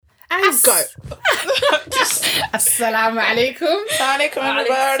guys. Go. Assalamu alaikum. Alaikum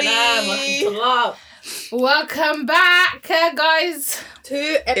everybody. Welcome back, guys.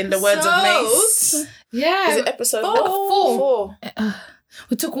 In the words of Mace. Yeah. Is it episode 4?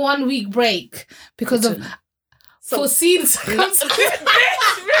 We took 1 week break because of foreseen circumstances.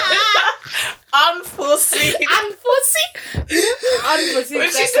 Unforeseen. Unforeseen. When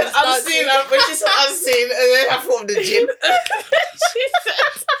she said unseen, and then I formed the gym.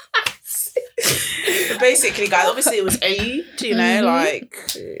 But basically, guys, obviously it was Eid, you know, like,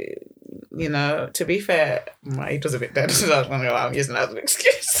 you know, to be fair, my Eid was a bit dead, so I'm using that as an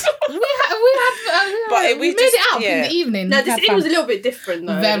excuse. we made it up in the evening. No, this Eid was a little bit different,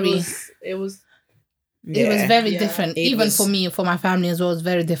 though. Very. It was very different. Eid Even was, for me, for my family as well, it was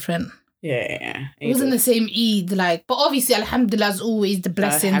very different. Yeah. It wasn't the same Eid, like, but obviously, alhamdulillah, as always, the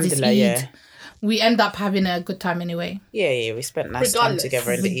blessings is Eid. Yeah. We end up having a good time anyway. Yeah, we spent nice time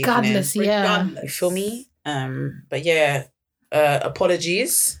together in the Regardless, evening. yeah. You feel me? But yeah,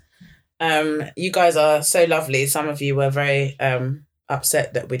 apologies. You guys are so lovely. Some of you were very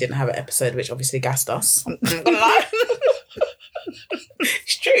upset that we didn't have an episode, which obviously gassed us. I'm not gonna lie.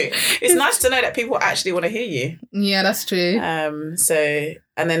 It's true. It's nice to know that people actually want to hear you. Yeah, that's true. So,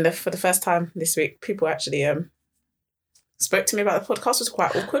 and then for the first time this week, people actually spoke to me about the podcast. It was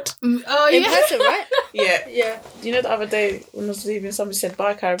quite awkward. Oh, in yeah. person, right? Yeah. Yeah. You know, the other day when I was leaving, somebody said,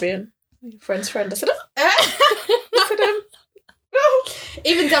 "Bye, Caribbean." Friend's friend. I said, "Oh, for them."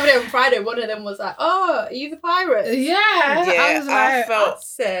 Even the other day on Friday, one of them was like, "Oh, are you the pirate?" Yeah. I felt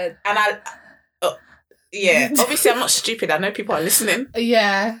said, and obviously I'm not stupid. I know people are listening,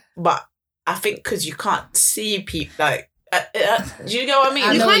 yeah. but I think because you can't see people, like, do you know what I mean?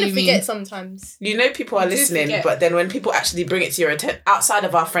 I you know kind what of you forget mean. sometimes. You know people are listening, forget. but then when people actually bring it to your attention, outside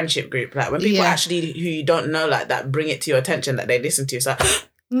of our friendship group, like when people actually who you don't know like that bring it to your attention that they listen to, it's like,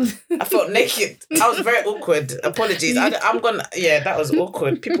 I felt naked. I was very awkward. Apologies. That was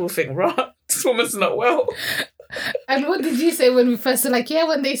awkward. People think, right, this woman's not well. And what did you say when we first were like, yeah,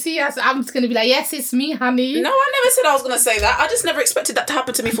 when they see us, I'm just going to be like, yes, it's me, honey. No, I never said I was going to say that. I just never expected that to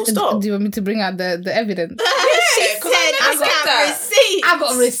happen to me, full stop. Do you want me to bring out the evidence? Yeah, because I got receipts. I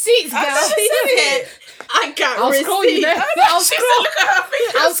got receipts, girl. I got I'll receipts. scroll, you know. I'll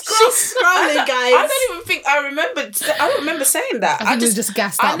scroll. Scrolling, guys. I don't even think I don't remember saying that. I think it was just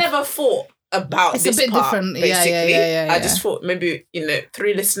gassed I up. never thought about It's this a bit part, different. basically. Yeah. I just thought maybe,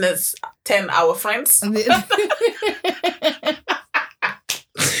 3 listeners, 10 our friends.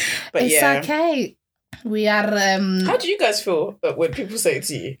 But it's okay. We are... How do you guys feel when people say it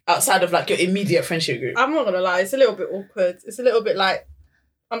to you? Outside of like your immediate friendship group? I'm not going to lie. It's a little bit awkward. It's a little bit like,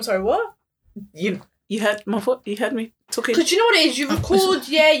 I'm sorry, what? You heard my foot? You heard me talking? Because you know what it is? You record,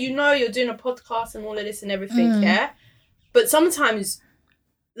 you're doing a podcast and all of this and everything, yeah? But sometimes,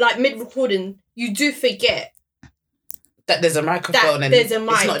 like mid-recording, you do forget that there's a microphone that and there's a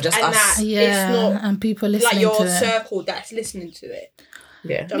mic it's not just and us. that it's not and people listening like your to it. circle that's listening to it.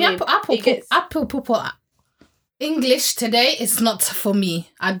 Yeah. Apple people English today is not for me.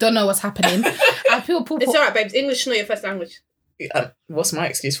 I don't know what's happening. It's alright, babes. English is not your first language. What's my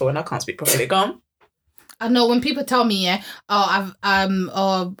excuse for when I can't speak properly? Go on. I know when people tell me, you're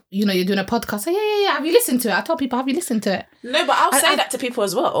doing a podcast. Yeah. Have you listened to it? I tell people, have you listened to it? No, but I'll say that to people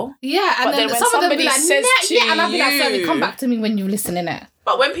as well. Yeah, and but then when some of them be like, says to and I'll be like, sorry, you- come back to me when you listen in it.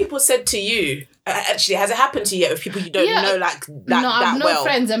 But when people said to you, actually, has it happened to you yet with people you don't know like that No, I've known well?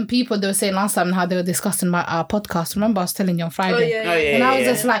 friends and people, they were saying last time how they were discussing our podcast. Remember I was telling you on Friday? Oh, yeah. And I was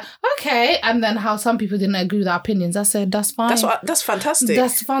just like, okay. And then how some people didn't agree with our opinions. I said, that's fine. That's fantastic.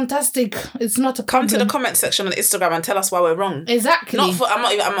 That's fantastic. It's not a Come problem. to the comment section on Instagram and tell us why we're wrong. Exactly. I'm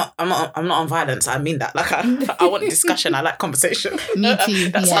not on violence. I mean that. Like I want discussion. I like conversation. Me too.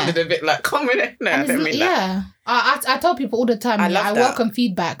 That yeah. sounded a bit like comment. No, I don't mean that. Yeah. I tell people all the time, I I love that. welcome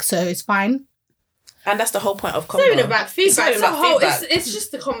feedback, so it's fine. And that's the whole point of It's not even convo. about feedback. It's not even about feedback. It's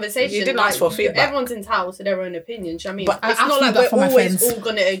just a conversation. You didn't ask for feedback. Everyone's entitled to their own opinion. Do you know what I mean? But it's I not ask like feedback for we're my always friends. all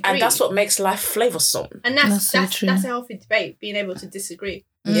going to agree. And that's what makes life flavoursome. And That's so true. that's a healthy debate, being able to disagree.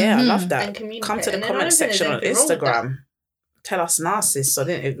 Yeah, I love And that. communicate. Come to the And then I comment don't think there's section on anything wrong with that. Instagram. Tell us narcissists. I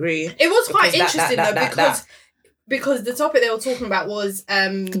didn't agree. It was quite Because interesting because the topic they were talking about was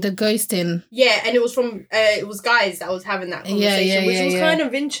The ghosting. yeah, and it was from it was guys that was having that conversation, which was kind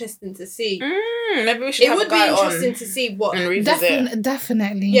of interesting to see. Maybe we should It have would a be guy interesting on to see what and revisit.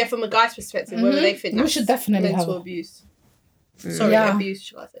 Definitely. yeah, from a guy's perspective, whether they think We that's should definitely mental have- abuse. Sorry, Yeah. abuse,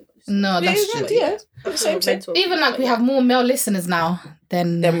 should I say? No, that's Yeah, true. yeah. That's Same, not same. mental Even abuse, like but we yeah. have more male listeners now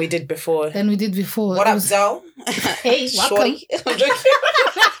than we did before. we did before. What It up, was- Zal? Hey, welcome. Shorty. I'm joking.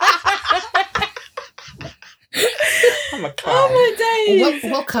 I'm a clown. Oh my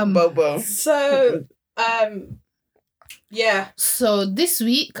days. Welcome. Bobo. So, yeah. So this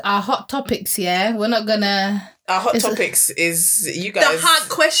week, our hot topics, we're not gonna... Our hot topics is you guys... The hard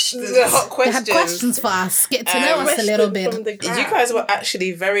questions. The hot They questions. had questions for us. Get to know us a little bit. You guys were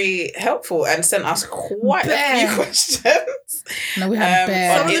actually very helpful and sent us quite a few questions. No, we had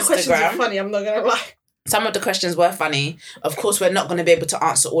Some on of the questions Instagram. are funny, I'm not going to lie. Some of the questions were funny. Of course, we're not going to be able to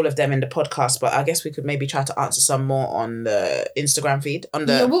answer all of them in the podcast, but I guess we could maybe try to answer some more on the Instagram feed. On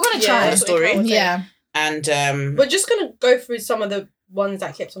the we're going to try. on the story. Yeah. And we're just going to go through some of the ones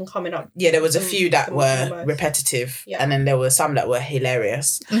that kept on coming up. yeah, there was a few that were repetitive, and then there were some that were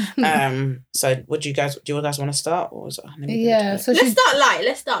hilarious. So do you guys want to start? Or was it, so Let's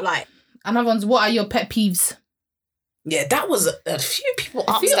start light. Another one's, what are your pet peeves? Yeah, that was a few people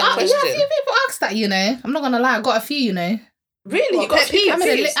asked that Yeah, question. a few people asked that, I'm not going to lie. I got a few, Really? What, You got pet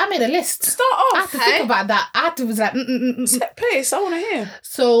peeves? I made a list. Start I off. had to think about that. I was like, Set pace. I want to hear.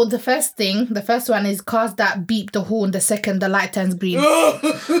 So the first one is cars that beep the horn the second the light turns green. Yes.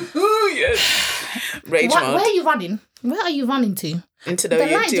 Rage Where mode. are you running? Where are you running to? Into The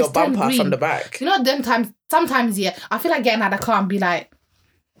light into your just turned bumper green. from the back. You know, sometimes, I feel like getting out of the car and be like,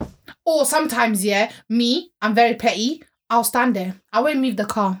 or sometimes, I'm very petty. I'll stand there. I won't move the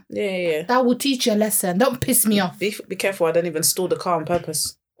car. Yeah. That will teach you a lesson. Don't piss me off. Be careful. I don't even stall the car on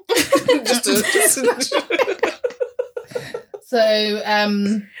purpose. So,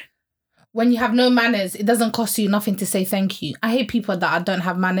 when you have no manners, it doesn't cost you nothing to say thank you. I hate people that don't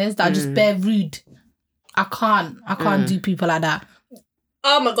have manners, that are just bare rude. I can't do people like that.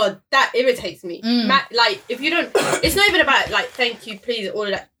 Oh my God, that irritates me. Like, if you don't, it's not even about like, thank you, please, all of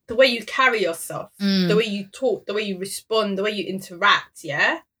that. The way you carry yourself, the way you talk, the way you respond, the way you interact,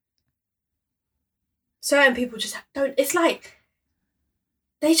 certain people just don't, it's like,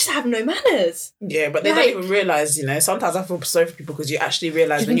 they just have no manners. Yeah, but they don't even realise, sometimes I feel sorry for people because you actually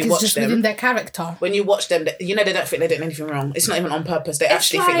realise when you watch just them. within their character. When you watch them, they don't think they're doing anything wrong. It's not even on purpose. They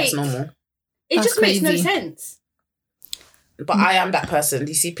actually think that's normal. It That's just makes no crazy. sense. But I am that person.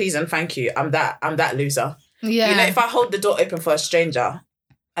 You see, please and thank you. I'm that loser. Yeah. If I hold the door open for a stranger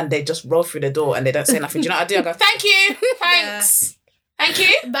and they just roll through the door and they don't say nothing, do you know what I do? I go, thank you, thanks, thank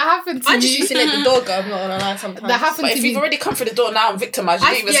you. That happened to me. I just used to let the door go, I'm not gonna lie sometimes. That happened But to if me. you've already come through the door, now I'm victimised. You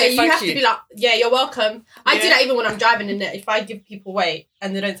didn't even say you thank have you. to be like, yeah, you're welcome. I do Yeah. that even when I'm driving in it. If I give people way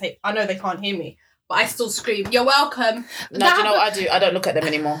and they don't say, I know they can't hear me, but I still scream, you're welcome. No, do you know what I do? I don't look at them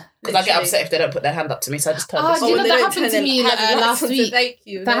anymore because I get Literally. upset if they don't put their hand up to me. So I just turn. Oh, this do you know way. that happened to me last week? Thank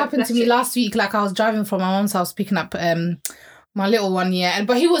you. That happened to me last week. Like, I was driving from my mom's house picking up my little one,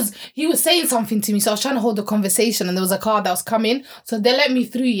 but he was saying something to me, so I was trying to hold the conversation, and there was a car that was coming, so they let me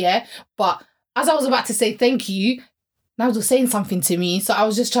through, but as I was about to say thank you, Nigel was saying something to me, so I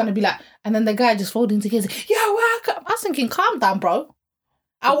was just trying to be like, and then the guy just folded into his, yeah, welcome. I was thinking, calm down, bro.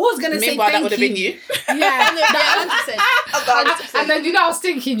 I was gonna say Meanwhile, thank that would have been you. Yeah, 100%. And then I was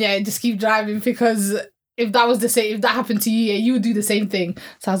thinking, just keep driving, because if that was the same, if that happened to you, you would do the same thing.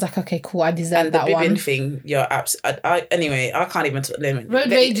 So I was like, okay, cool, I deserve And the that bibbing one. thing, you're anyway, I can't even limit. Road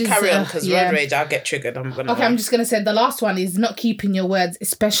rage is, carry on, because yeah. road rage, I'll get triggered. I'm just gonna say the last one is not keeping your words,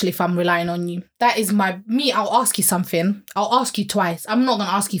 especially if I'm relying on you. That is me. I'll ask you something. I'll ask you twice. I'm not gonna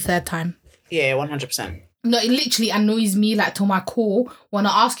ask you third time. Yeah, 100%. No, it literally annoys me, like, to my core. When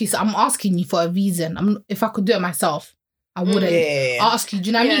I ask you, so I'm asking you for a reason. If I could do it myself, I wouldn't ask you. Do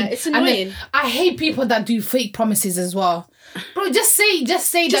you know what I mean? It's annoying. And I hate people that do fake promises as well. Bro, just say that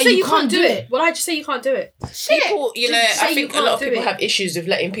say you can't do it. Well, I just say you can't do it. Shit. People, I think a lot of people have issues with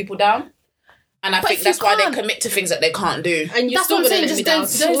letting people down. And I think that's why they commit to things that they can't do. And you're That's still what I'm going to saying. let me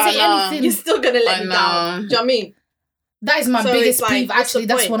Just down. don't say anything. You're still going to let me down. Do you know what I mean? That is my So biggest it's like, peeve. what's the Actually,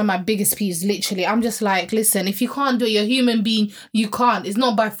 that's point? one of my biggest peeves. Literally, I'm just like, listen, if you can't do it, you're a human being. You can't. It's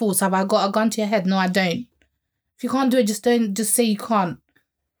not by force. Have I got a gun to your head? No, I don't. If you can't do it, just say you can't.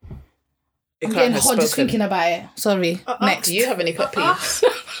 I'm getting hot just thinking about it. Sorry. Next. Do you have any pet peeves?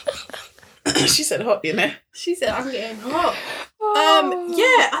 She said hot, She said, I'm getting hot.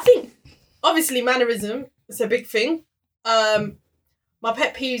 Yeah, I think, obviously, mannerism is a big thing. My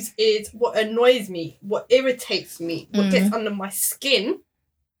pet peeves is what annoys me, what irritates me, what gets under my skin,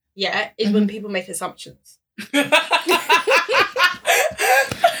 is when people make assumptions.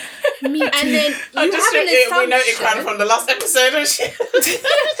 Me too. And then I you just have an we know it assumption. from the last episode. And she... You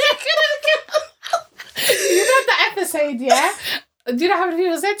know that episode, yeah? Do you know how many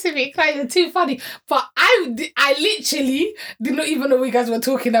people said to me, "Clyde, you're too funny"? But I literally did not even know what you guys were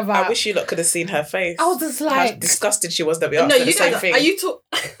talking about. I wish you lot could have seen her face. I was just how like, disgusted she was that we asked No, her the you same guys, thing. are you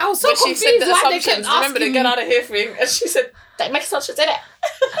I was so when she confused said the why they kept assumptions, remember the asking get me. out of here thing, and she said, "Don't make assumptions, did it?"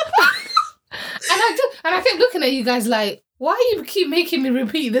 I kept looking at you guys like, why you keep making me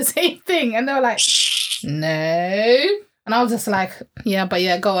repeat the same thing? And they were like, no. And I was just like, yeah,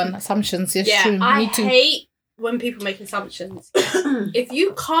 go on. Assumptions. It's true. I hate when people make assumptions. If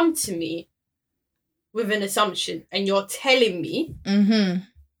you come to me with an assumption and you're telling me,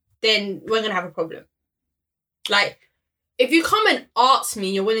 then we're going to have a problem. Like, if you come and ask me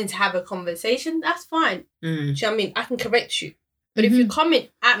and you're willing to have a conversation, that's fine. Do you know what I mean? I can correct you. But if you're coming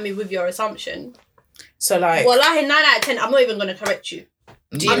at me with your assumption, so like, well, like 9 out of 10, I'm not even going to correct you.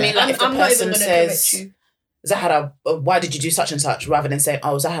 Do you mean like if the person says, Zahara, why did you do such and such, rather than saying,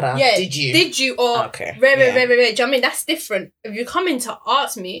 oh, Zahara, did you? Or, okay. Do you know what I mean? That's different. If you're coming to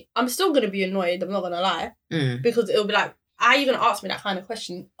ask me, I'm still going to be annoyed, I'm not going to lie. Because it'll be like, how are you going to ask me that kind of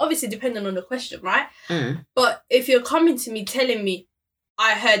question? Obviously, depending on the question, right? But if you're coming to me telling me,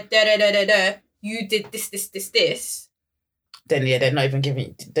 I heard you did this. Then they're not even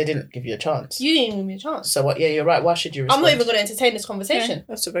they didn't give you a chance. You didn't give me a chance. So what? Yeah, you're right. Why should you respond? I'm not even going to entertain this conversation. Yeah,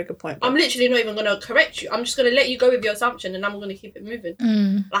 that's a very good point. I'm literally not even going to correct you. I'm just going to let you go with your assumption and I'm going to keep it moving.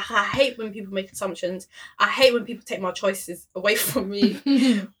 Like, I hate when people make assumptions. I hate when people take my choices away from me.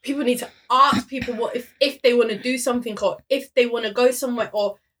 People need to ask people what if they want to do something or if they want to go somewhere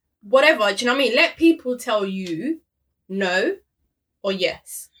or whatever. Do you know what I mean? Let people tell you no or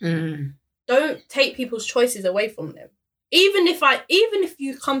yes. Don't take people's choices away from them. Even if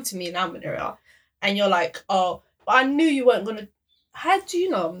you come to me now, Munira, and you're like, oh, but I knew you weren't gonna. How do you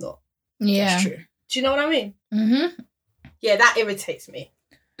know I'm not? Yeah, that's true. Do you know what I mean? Yeah, that irritates me.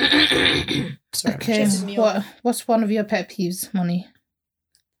 Sorry, okay, what's one of your pet peeves, Moni?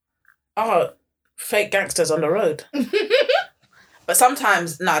 Oh, fake gangsters on the road. But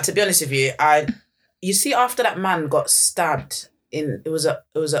sometimes, to be honest with you, you see, after that man got stabbed it was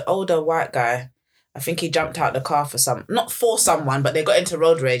an older white guy. I think he jumped out the car not for someone, but they got into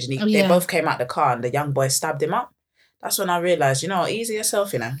road rage and they both came out the car and the young boy stabbed him up. That's when I realised, easy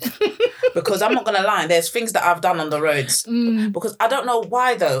yourself, Because I'm not going to lie, there's things that I've done on the roads. Because I don't know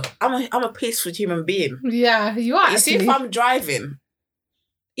why though. I'm a peaceful human being. Yeah, you are. You see, if I'm driving,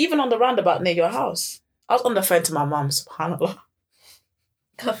 even on the roundabout near your house, I was on the phone to my mum, subhanAllah.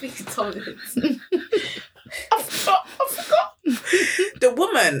 I think you told me. I forgot. The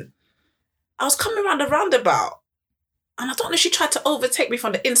woman... I was coming around the roundabout and I don't know if she tried to overtake me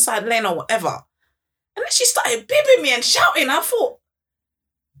from the inside lane or whatever. And then she started bibbing me and shouting. I thought,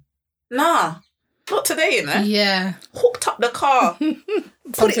 nah, not today, Yeah. Hooked up the car.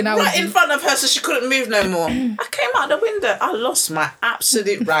 Put it right in front of her so she couldn't move no more. I came out the window. I lost my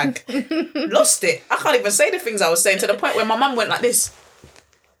absolute rag. Lost it. I can't even say the things I was saying to the point where my mum went like this.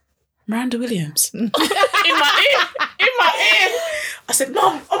 Miranda Williams. in my ear. I said,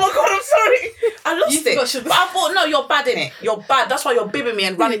 Mum, oh my God, I'm sorry. I lost it. But I thought, no, you're bad, innit? You're bad. That's why you're bibbing me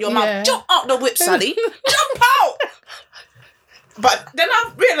and running your mouth. Jump out the whip, Sally. Jump out. But then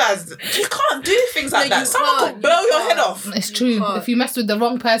I realised you can't do things like that. Someone could blow your head off. It's true. If you messed with the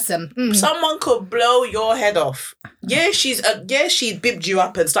wrong person. Someone could blow your head off. Yeah, she bibbed you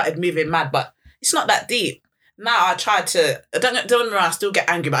up and started moving mad, but it's not that deep. Now I try to, don't remember, I still get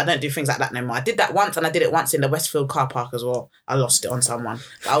angry, but I don't do things like that no more. I did that once and I did it once in the Westfield car park as well. I lost it on someone.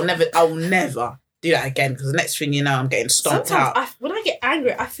 But I'll never do that again because the next thing you know, I'm getting stomped out. When I get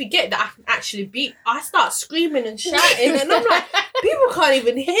angry, I forget that I can actually beat. I start screaming and shouting and I'm like, people can't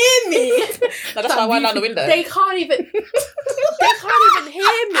even hear me. No, that's why I went down the window. They can't even hear me.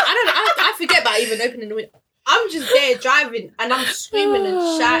 I don't know. I forget about even opening the window. I'm just there driving and I'm screaming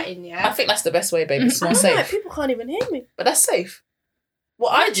and shouting, yeah? I think that's the best way, baby. It's more safe. Like, people can't even hear me. But that's safe.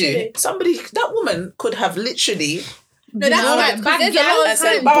 What literally. That woman could have literally... No, that's right. Because there's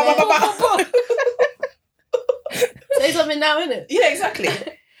a lot of say, say something now, innit? Yeah, exactly.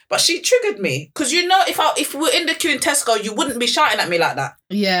 But she triggered me. Because if we were in the queue in Tesco, you wouldn't be shouting at me like that.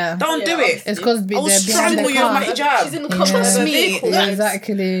 Yeah. Don't do it. It's because I will strangle you with my hijab. She's in the comfort of me. Yeah,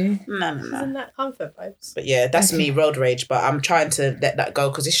 exactly. No. She's in that comfort vibes. But yeah, that's me, road rage. But I'm trying to let that go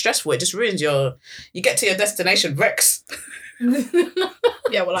because it's stressful. It just ruins you get to your destination, Rex.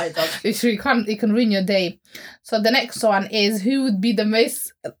 Yeah, well, it does. It's true. It can ruin your day. So the next one is, who would be the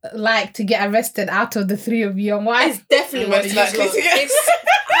most like to get arrested out of the three of you and why? It's definitely one of you. It's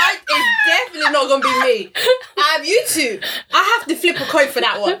definitely not going to be me. You two. I have to flip a coin for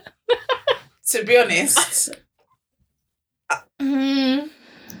that one. To be honest.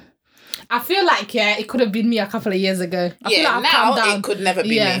 I feel like, it could have been me a couple of years ago. I feel like now it could never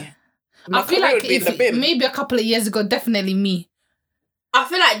be me. I feel like maybe a couple of years ago, definitely me. I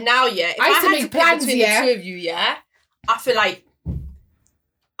feel like now, if I had to make plans between the two of you, I feel like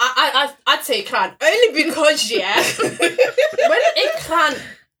I'd say Ikran. Only because, when Ikran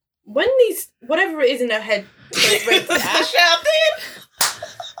when these, whatever it is in their head, goes red,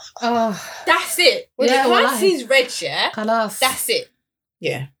 that's it. When the card sees red, that's it.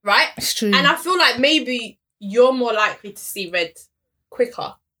 Yeah. Right? It's true. And I feel like maybe you're more likely to see red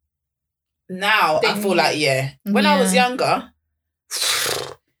quicker. Now, I feel like, when I was younger,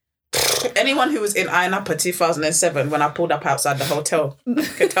 anyone who was in Iron Upper 2007, when I pulled up outside the hotel,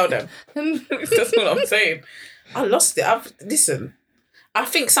 can tell them. That's what I'm saying. I lost it. Listen, I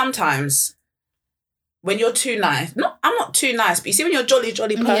think sometimes when you're too nice, I'm not too nice, but you see when you're a jolly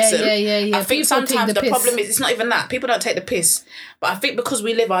person, yeah. I think People sometimes take the problem is, it's not even that. People don't take the piss. But I think because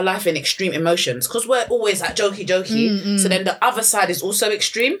we live our life in extreme emotions, because we're always like jokey, so then the other side is also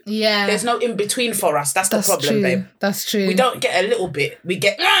extreme. Yeah. There's no in between for us. That's the problem, true. babe. That's true. We don't get a little bit. We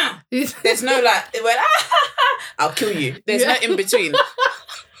get, There's no like, I'll kill you. There's no in between.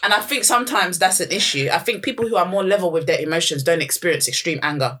 And I think sometimes that's an issue. I think people who are more level with their emotions don't experience extreme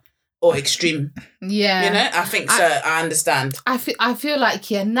anger or extreme. Yeah. You know, I think so. I understand. I feel like,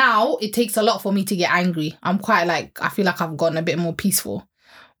 now it takes a lot for me to get angry. I'm quite like, I feel like I've gotten a bit more peaceful.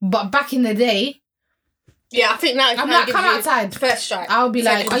 But back in the day, I think now I'm like, come outside. First strike. I'll be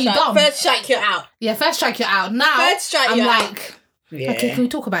like, are you dumb? First strike, you're out. Yeah, first strike, you're out. Now, first strike, I'm you're like, out. Okay, can we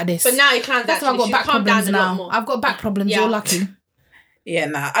talk about this? But now you can't. That's why I've got back problems now. I've got back problems. You're lucky. Yeah,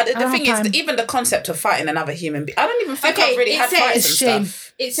 the thing is, even the concept of fighting another human being, I don't even think I've really had fights and shame.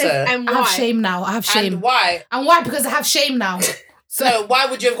 stuff. It says, and why? I have shame now. I have shame. And why? And why? Because I have shame now. So why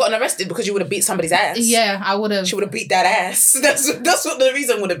would you have gotten arrested? Because you would have beat somebody's ass. Yeah, I would have. She would have beat that ass. That's what the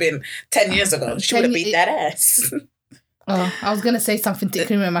reason would have been 10 years ago. She would have beat that ass. Oh, I was going to say something to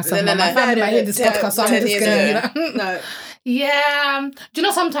incriminate myself. No. My family might hear this podcast, so I'm just going to... No. Yeah. Do you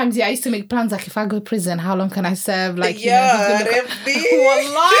know sometimes, I used to make plans like, if I go to prison, how long can I serve? Like, Wallahi.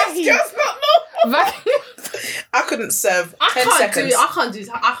 Just not normal. I couldn't serve 10 seconds. I can't do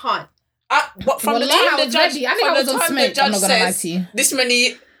that. I can't. But from the time the judge, I think I was on Smith. I'm not going to lie to you. This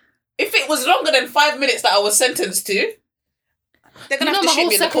many... If it was longer than 5 minutes that I was sentenced to, they're going to have to shoot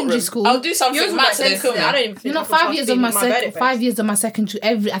me in the courtroom. School, I'll do something mad to kill me. I don't even think 5 years of my 5 years of my secondary,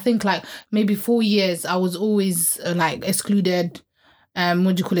 I think like maybe 4 years, I was always like excluded.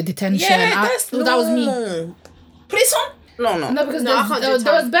 What do you call it? Detention. Yeah, that was me. Police on? No, because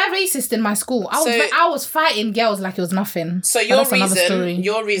there was bad racist in my school. I was fighting girls like it was nothing. So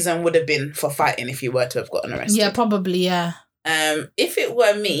your reason would have been for fighting if you were to have gotten arrested. Yeah, probably. Yeah. If it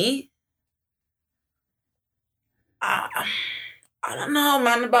were me, I don't know,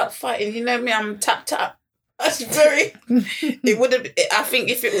 man, about fighting. You know me, I'm tap. That's very. It would have. I think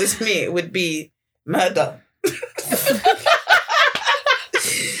if it was me, it would be murder.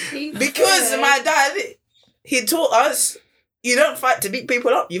 Because my dad, he taught us, you don't fight to beat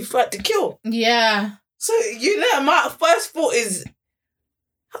people up, you fight to kill. Yeah. So, my first thought is,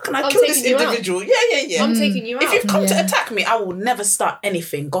 how can I kill this individual? Yeah. I'm taking you out. If you've come to attack me, I will never start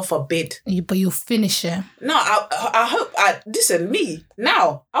anything, God forbid. But you'll finish it. No, I hope, listen, me,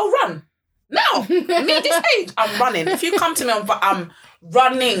 now, I'll run. Now, me this age, I'm running. If you come to me, I'm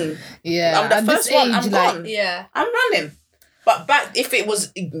running. Yeah. I'm the first one, I'm gone. Yeah. I'm running. But back, if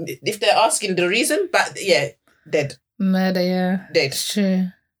they're asking the reason, dead. Murder, yeah. Dead. It's true.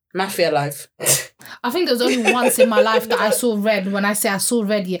 Mafia life. I think there was only once in my life that I saw red. When I say I saw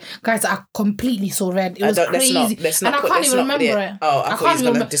red, guys, I completely saw red. It was crazy. And I can't even remember it. Oh, I thought you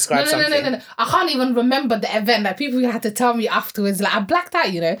were going to describe something. No. I can't even remember the event. Like, people had to tell me afterwards. Like, I blacked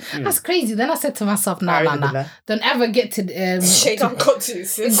out, That's crazy. Then I said to myself, nah. Don't ever get to... Shade got to you,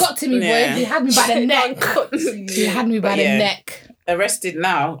 sis. It got to me, boy. He had me by the neck. He had me by the neck. Arrested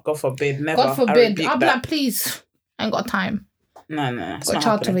now, God forbid, never. God forbid. I'll be like, please, I ain't got time. No. Got a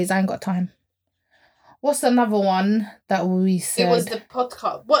child to raise, I ain't got time. What's another one that we said? It was the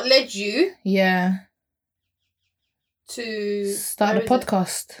podcast. What led you? Yeah. To start the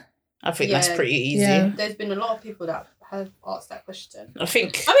podcast. I think that's pretty easy. Yeah. There's been a lot of people that have asked that question. I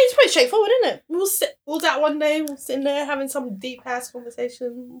mean, it's pretty straightforward, isn't it? We'll sit all that one day, we'll sit in there having some deep ass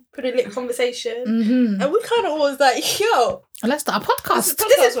conversation, pretty lit conversation. Mm-hmm. And we kind of always like, yo, let's start a podcast.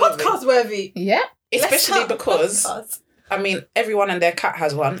 This is podcast worthy. Yeah. Especially because, I mean, everyone and their cat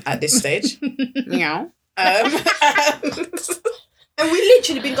has one at this stage. Meow. And we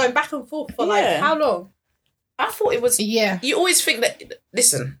literally been going back and forth for like how long? I thought it was. Yeah. You always think that.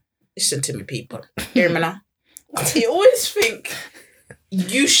 Listen to me, people. Hear me now. You always think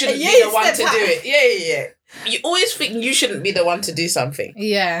you shouldn't be the one to do it. Yeah. You always think you shouldn't be the one to do something.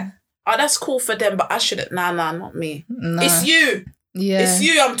 Yeah. Oh, that's cool for them, but I shouldn't. Nah, not me. Nah. It's you. Yeah. It's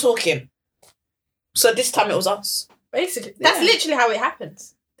you I'm talking. So this time it was us. Basically. That's literally how it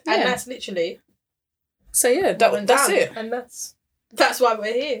happens. And that's literally... So yeah, that's it. And that's why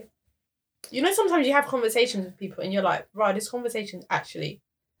we're here. You know, sometimes you have conversations with people and you're like, right, this conversation's actually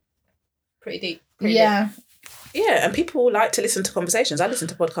pretty deep. Yeah. Yeah, and people like to listen to conversations. I listen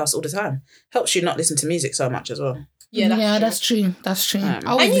to podcasts all the time. Helps you not listen to music so much as well. Yeah, that's true. That's true. I and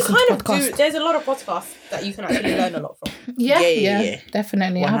always you listen kind to of podcasts. do. There's a lot of podcasts that you can actually learn a lot from. Yeah,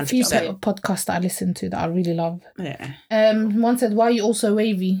 definitely. I have a few 100%. podcasts that I listen to that I really love. Yeah. One said, "Why are you also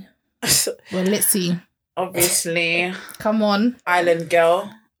wavy?" Well, let's see. Obviously, Come on. island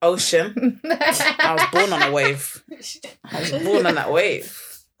girl, ocean. I was born on a wave. I was born on that wave.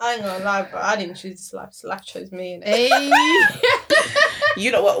 I ain't gonna lie, but I didn't choose this life. This life chose me. Hey.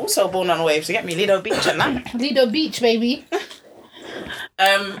 You know what? Also born on waves. You get me, Lido Beach and that. Lido Beach, baby.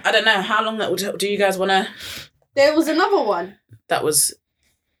 I don't know how long do you guys want to? There was another one. That was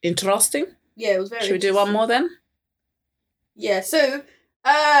interesting. Yeah, it was very. Should we do one more then? Yeah. So,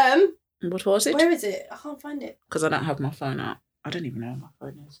 What was it? where is it? I can't find it. Because I don't have my phone out. I don't even know where my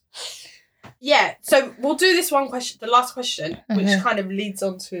phone is. Yeah. So we'll do this one question, the last question, which kind of leads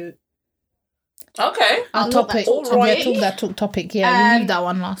on to. Okay. Our Not topic. that alright. Topic. Yeah, we'll leave that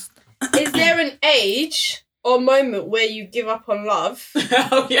one last. Is there an age or moment where you give up on love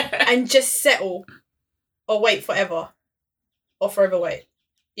Oh yeah. and just settle, or wait forever, or forever wait?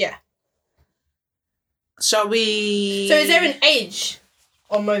 Yeah. Shall we? So is there an age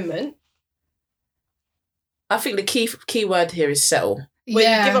or moment I think the key word here is settle.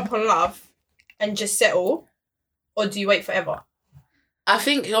 where you give up on love and just settle, or do you wait forever? I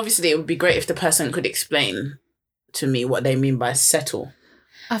think obviously it would be great if the person could explain to me what they mean by settle.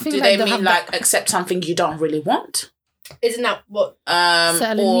 I think Do like they they'll mean have like accept something you don't really want? Isn't that what?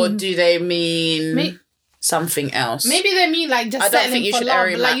 Settling Or means- do they mean May- something else? maybe they mean like just I don't settling think you for should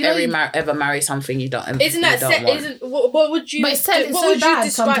love. Like, you know, ever marry something you don't. Isn't that want. isn't what would you? But settling's what so would you bad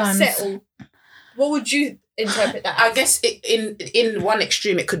describe sometimes. settle? What would you interpret that? I as? guess in one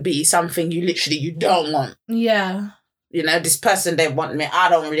extreme it could be something you don't want. yeah. You know, this person, they want me. I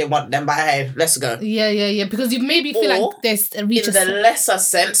don't really want them, but hey, let's go. Yeah. Because you maybe feel Or, like there's a In reach. the lesser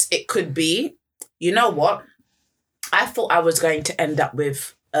sense, it could be, you know what? I thought I was going to end up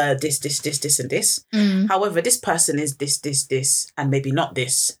with this, and this. However, this person is this, and maybe not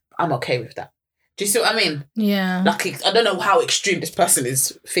this. I'm okay with that. Do you see what I mean? Yeah. Like, I don't know how extreme this person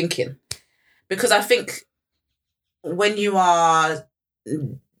is thinking. Because I think when you are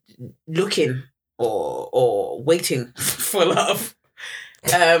looking or waiting for love,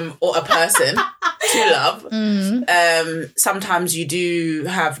 or a person to love, sometimes you do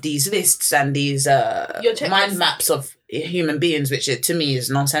have these lists and these mind maps of human beings, which to me is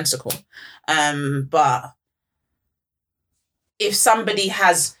nonsensical. But if somebody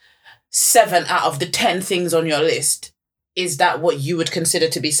has 7 out of the 10 things on your list, is that what you would consider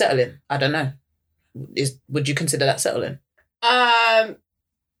to be settling? I don't know. Would you consider that settling?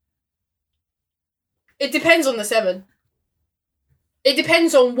 It depends on the 7. It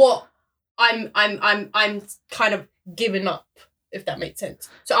depends on what I'm kind of giving up, if that makes sense.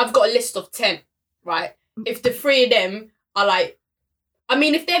 So I've got a list of 10, right? If the 3 of them are like, I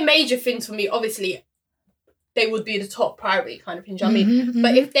mean, if they're major things for me, obviously they would be the top priority kind of thing. Do you know what I mean?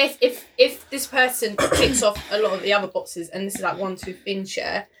 But if this person ticks off a lot of the other boxes, and this is like 1, 2 things,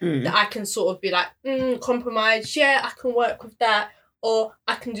 that I can sort of be like, compromise, I can work with that, or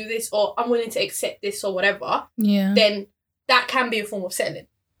I can do this, or I'm willing to accept this, or whatever. Yeah. Then that can be a form of settling.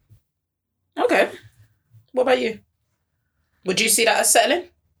 Okay. What about you? Would you see that as settling?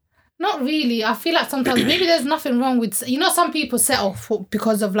 Not really. I feel like sometimes maybe there's nothing wrong with, you know, some people settle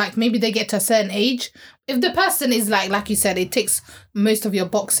because of like maybe they get to a certain age. If the person is like you said, it ticks most of your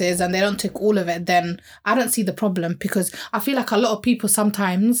boxes and they don't tick all of it, then I don't see the problem, because I feel like a lot of people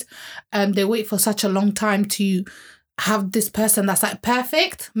sometimes they wait for such a long time to have this person that's like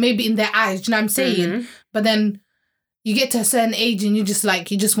perfect, maybe in their eyes, do you know what I'm saying? But then you get to a certain age and you just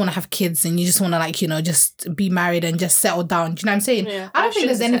want to have kids and you just want to like, you know, just be married and just settle down. Do you know what I'm saying? Yeah, I don't think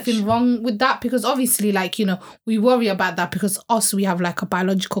there's anything wrong with that, because obviously like, you know, we worry about that because us, we have like a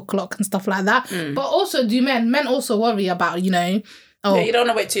biological clock and stuff like that. But also do men also worry about, you know, yeah, you don't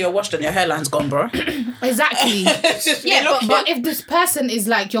want to wait till you're washed and your hairline's gone, bro. Exactly. Yeah, but if this person is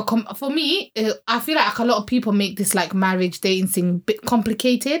like for me, I feel like a lot of people make this like marriage dating thing a bit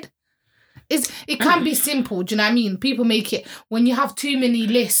complicated. It can be simple, do you know what I mean? People make it, when you have too many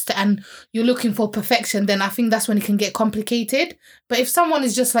lists and you're looking for perfection, then I think that's when it can get complicated. But if someone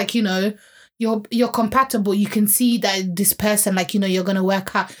is just like, you know, you're compatible, you can see that this person, like, you know, you're going to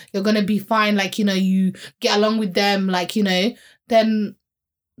work out, you're going to be fine, like, you know, you get along with them, like, you know, then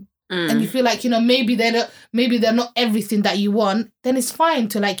and you feel like, maybe they're not everything that you want, then it's fine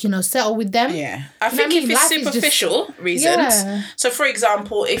to like, settle with them. Yeah. I think if it's superficial reasons. Yeah. So for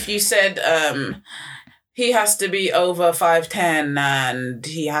example, if you said he has to be over 5'10" and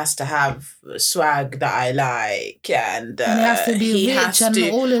he has to have swag that I like, and he has to be rich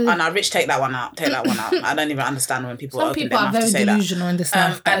and all of no, rich, take that one out. I don't even understand when people Some people are very delusional in this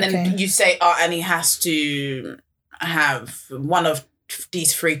life. And then you say, and he has to have one of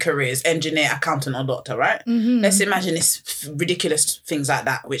these 3 careers: engineer, accountant, or doctor, right? Mm-hmm. Let's imagine it's ridiculous things like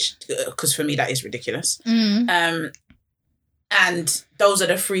that, which, because for me, that is ridiculous. Mm-hmm. And those are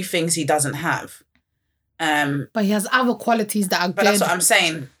the 3 things he doesn't have. But he has other qualities that are good. But that's what I'm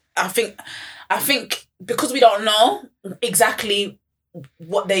saying. I think because we don't know exactly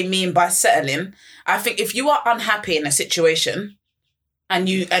what they mean by settling, I think if you are unhappy in a situation and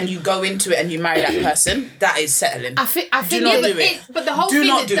you go into it and you marry that person, that is settling. I think do not do it. But the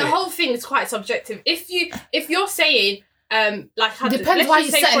whole thing is quite subjective. If you're saying depends why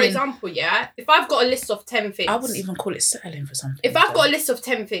you're settling. For example, if I've got a list of 10 things, I wouldn't even call it settling for something. If I've got a list of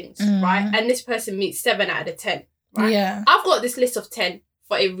 10 things, right, and this person meets 7 out of 10, right? Yeah. I've got this list of 10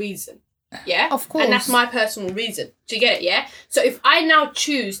 for a reason. Yeah? Of course. And that's my personal reason. Do you get it? Yeah? So if I now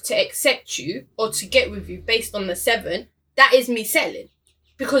choose to accept you or to get with you based on the 7, that is me settling.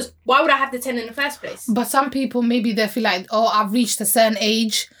 Because why would I have the 10 in the first place? But some people, maybe they feel like, I've reached a certain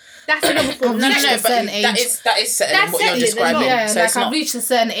age. That's another form of but settling. that is settling. That's what you're describing. well. Yeah, So like it's I've not... reached a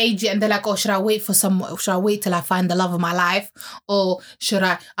certain age and they're like, should I wait till I find the love of my life? Or should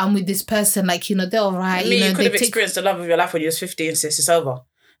I'm with this person, like, they're all right. You could have experienced the love of your life when you was 50 and sis, it's over.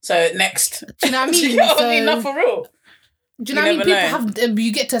 So next. Do you know what I mean? Do you know what I mean? Not for real. Do you know what I mean? People have,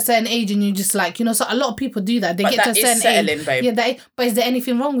 you get to a certain age and you just like, so a lot of people do that. They get to a certain age. Babe. Yeah, but is there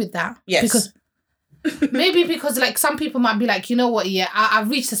anything wrong with that? Yes. Because like some people might be like, you know what, I've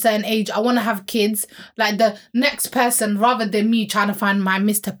reached a certain age, I want to have kids, like the next person, rather than me trying to find my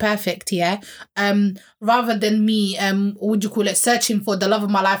Mr. Perfect, rather than me searching for the love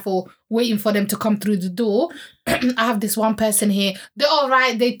of my life or waiting for them to come through the door. I have this one person here, they're all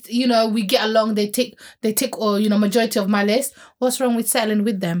right, we get along, they tick majority of my list. What's wrong with settling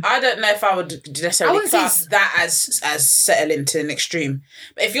with them? I don't know if I would necessarily class that as settling to an extreme.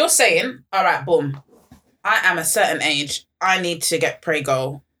 But if you're saying, all right, boom, I am a certain age, I need to get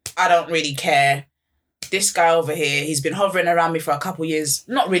prego, I don't really care. This guy over here, he's been hovering around me for a couple years,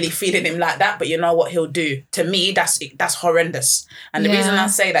 not really feeling him like that, but you know what he'll do. To me, that's horrendous. And the reason I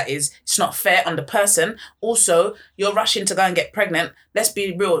say that is it's not fair on the person. Also, you're rushing to go and get pregnant. Let's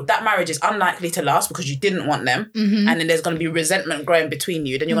be real. That marriage is unlikely to last because you didn't want them. Mm-hmm. And then there's going to be resentment growing between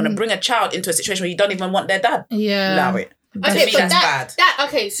you. Then you're going to bring a child into a situation where you don't even want their dad. Yeah. Allow it. Okay, but that's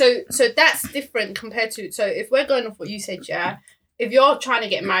bad. So that's different compared to, so if we're going off what you said, if you're trying to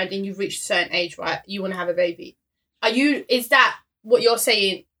get married and you've reached a certain age, right, you want to have a baby. Is that what you're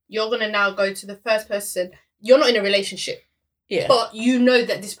saying? You're going to now go to the first person. You're not in a relationship. Yeah. But you know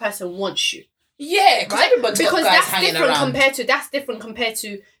that this person wants you. Yeah, right? Because that's different compared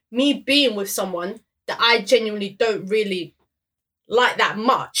to me being with someone that I genuinely don't really like that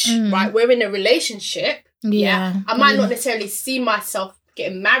much, right? We're in a relationship. Yeah. I might not necessarily see myself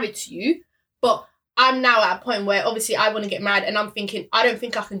getting married to you, but I'm now at a point where obviously I want to get married and I'm thinking, I don't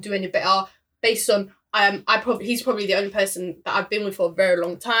think I can do any better based on, he's probably the only person that I've been with for a very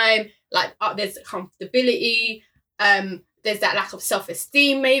long time. Like, there's comfortability, there's that lack of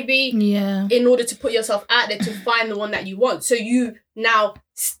self-esteem maybe. Yeah. In order to put yourself out there to find the one that you want. So you now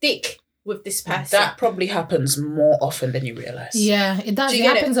stick with this person. That probably happens more often than you realise. Yeah, it does. It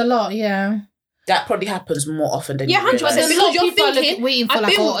happens a lot, yeah. That probably happens more often than you realise. 100%. Because you're thinking, waiting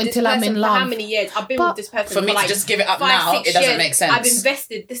for until I'm in love. For how many years? I've been with this person for me to just give it up now, it doesn't make sense. I've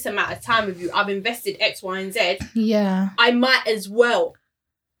invested this amount of time with you. I've invested X, Y, and Z. Yeah. I might as well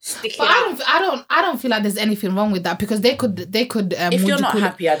stick it out. I don't feel like there's anything wrong with that because they could. If you're not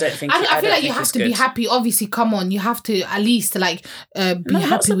happy, I don't think. I feel like you have to be happy. Obviously, come on, you have to at least be happy with this.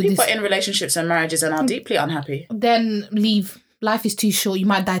 Lots of people are in relationships and marriages and are deeply unhappy. Then leave. Life is too short. You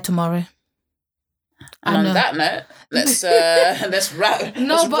might die tomorrow. And on that note, let's wrap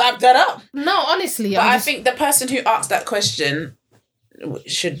that up. No, honestly, but I think the person who asked that question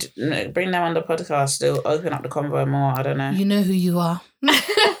should bring them on the podcast. They'll open up the convo more. I don't know. You know who you are.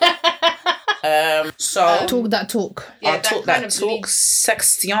 So talk that talk. Yeah, talk that talk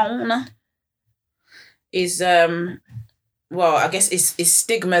section is well, I guess it's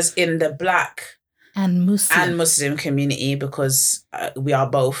stigmas in the Black and Muslim community because we are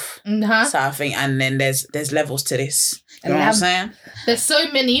both. So I think, and then there's levels to this. You know what I'm saying? There's so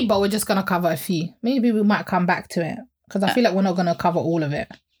many, but we're just gonna cover a few. Maybe we might come back to it because I feel like we're not gonna cover all of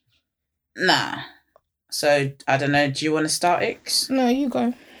it. Nah. So, I don't know. Do you want to start, Ix? No, you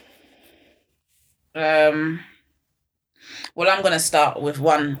go. Well, I'm going to start with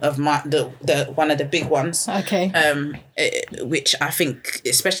one of one of the big ones. Okay. Which I think,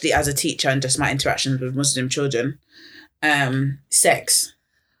 especially as a teacher and just my interactions with Muslim children, sex.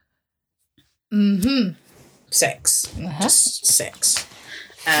 Mm-hmm. Sex. Uh-huh. Just sex.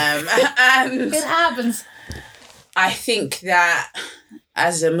 And it happens. I think that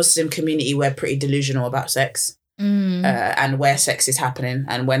as a Muslim community, we're pretty delusional about sex. And where sex is happening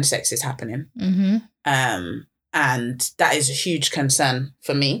and when sex is happening. Mm-hmm. And that is a huge concern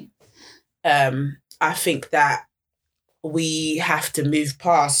for me. I think that we have to move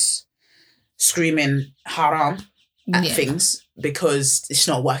past screaming haram at things because it's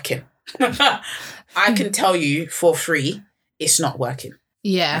not working. I can tell you for free, it's not working.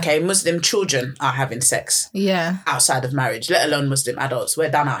 Yeah. Okay, Muslim children are having sex. Yeah. Outside of marriage, let alone Muslim adults.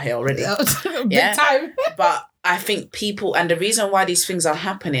 We're done out here already. Big time. But I think people, and the reason why these things are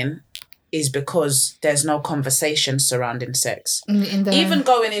happening is because there's no conversation surrounding sex. Even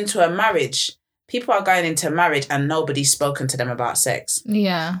going into a marriage, people are going into marriage and nobody's spoken to them about sex.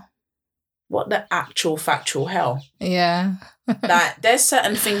 Yeah. What the actual factual hell? Yeah. Like, there's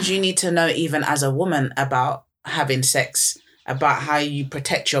certain things you need to know even as a woman about having sex, about how you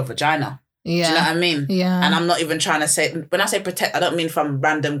protect your vagina. Yeah. Do you know what I mean? Yeah. And I'm not even trying to say, when I say protect, I don't mean from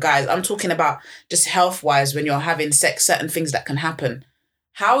random guys. I'm talking about just health-wise when you're having sex, certain things that can happen.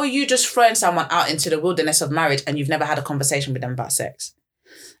 How are you just throwing someone out into the wilderness of marriage and you've never had a conversation with them about sex?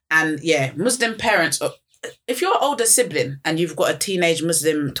 And yeah, Muslim parents, if you're an older sibling and you've got a teenage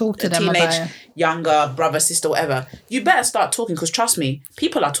Muslim, talk to them about it. Younger brother, sister, whatever, you better start talking because trust me,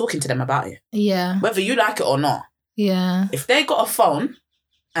 people are talking to them about it. Yeah. Whether you like it or not. Yeah. If they got a phone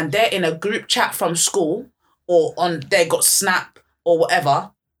and they're in a group chat from school or they got Snap or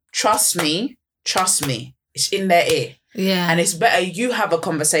whatever, trust me, it's in their ear. Yeah. And it's better you have a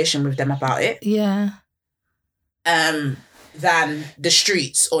conversation with them about it. Yeah. Than the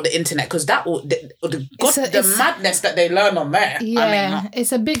streets or the internet, because that will the madness that they learn on there. Yeah,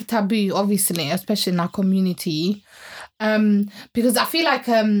 it's a big taboo, obviously, especially in our community. Because I feel like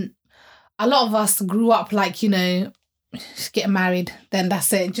a lot of us grew up like, you know, just get married, then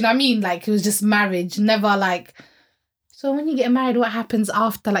that's it. Do you know what I mean? Like, it was just marriage, never like. So when you get married, what happens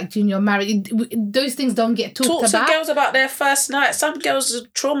after, like, during your marriage? Those things don't get talked about. Talk to girls about their first night. Some girls are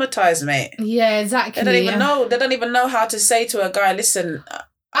traumatized, mate. Yeah, exactly. They don't even know how to say to a guy, listen,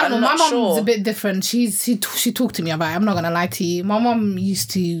 I don't know. I'm My sure. mum's a bit different. She talked to me about it. I'm not gonna lie to you. My mum used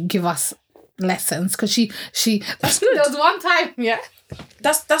to give us lessons because she. That's good. There was one time, yeah.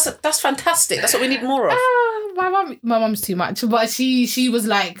 That's fantastic. That's what we need more of. My mum's too much, but she was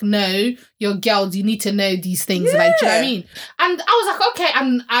like, no, you're girls, you need to know these things. Yeah. Like, do you know what I mean? And I was like, okay,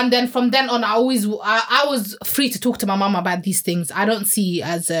 and then from then on, I was free to talk to my mum about these things. I don't see it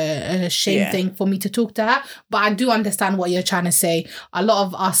as a shame thing for me to talk to her, but I do understand what you're trying to say. A lot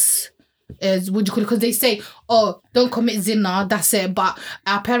of us is, what do you call it? Because they say, oh, don't commit zina, that's it. But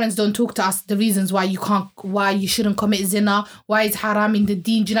our parents don't talk to us the reasons why you shouldn't commit zina, why it's haram in the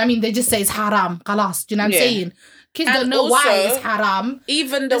deen. Do you know what I mean? They just say it's haram, khalas. Do you know what I'm saying? Kids don't know also, why it's haram.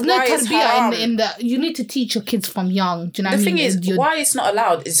 Even there's no tarbiyah in the. You need to teach your kids from young. Do you know what I mean? The thing is, why it's not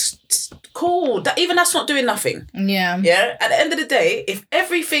allowed is cool. That's not doing nothing. Yeah. Yeah. At the end of the day, if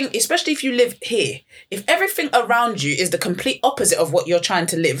everything, especially if you live here, if everything around you is the complete opposite of what you're trying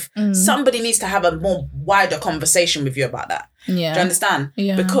to live, somebody needs to have a more wider conversation with you about that. Yeah. Do you understand?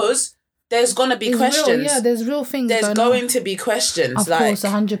 Yeah. Because there's gonna be questions. Real, there's real things. There's going to be questions. Of course,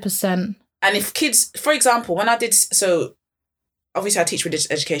 100%. And if kids, for example, when I did, so obviously I teach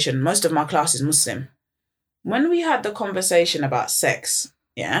religious education, most of my class is Muslim. When we had the conversation about sex,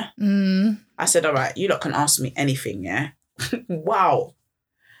 I said, all right, you lot can ask me anything, yeah? Wow.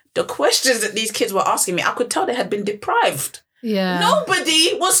 The questions that these kids were asking me, I could tell they had been deprived. Yeah.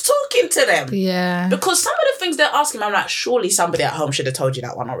 Nobody was talking to them. Yeah. Because some of the things they're asking me, I'm like, surely somebody at home should have told you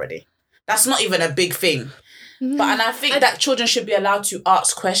that one already. That's not even a big thing. And I think that children should be allowed to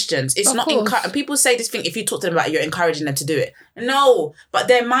ask questions. It's not and people say this thing, if you talk to them about it, you're encouraging them to do it. No, but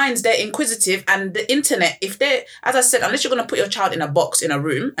their minds, they're inquisitive, and the internet, if they're, as I said, unless you're going to put your child in a box in a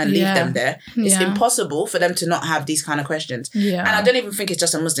room and leave them there, it's impossible for them to not have these kind of questions. Yeah. And I don't even think it's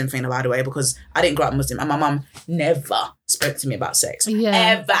just a Muslim thing, by the way, because I didn't grow up Muslim and my mum never spoke to me about sex.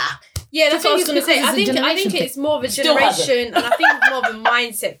 Yeah. Ever. Yeah, that's what I was going to say. I think it's more of a generation and I think more of a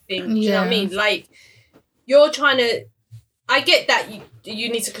mindset thing. Do you know what I mean? Like, you're trying to... I get that you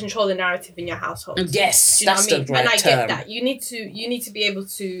need to control the narrative in your household. Yes, do you know that's what I mean? the right And I term. get that. You need to be able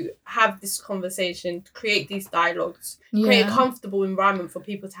to have this conversation, create these dialogues, create a comfortable environment for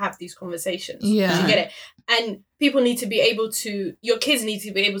people to have these conversations. Yeah. You get it? And people need to be able to, your kids need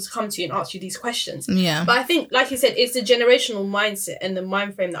to be able to come to you and ask you these questions. Yeah. But I think, like you said, it's the generational mindset and the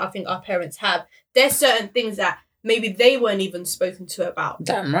mind frame that I think our parents have. There's certain things that maybe they weren't even spoken to about.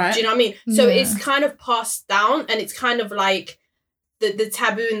 Damn right. Do you know what I mean? So Yeah. it's kind of passed down, and it's kind of like the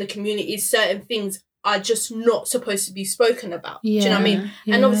taboo in the community is certain things are just not supposed to be spoken about. Yeah. Do you know what I mean?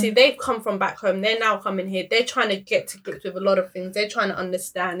 Yeah. And obviously they've come from back home. They're now coming here. They're trying to get to grips with a lot of things. They're trying to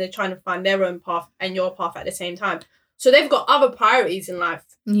understand. They're trying to find their own path and your path at the same time. So they've got other priorities in life.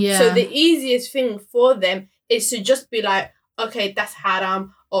 Yeah. So the easiest thing for them is to just be like, okay, that's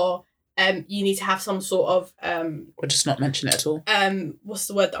haram, or you need to have some sort of Or just not mention it at all. what's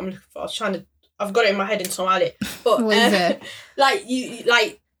the word that I'm looking for? I've got it in my head in Somali. But What is it?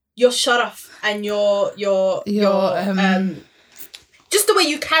 like your sharaf and your just the way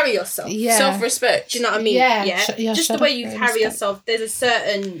you carry yourself. Yeah. Self-respect. Do you know what I mean? Yeah. Just the way you carry yourself. There's a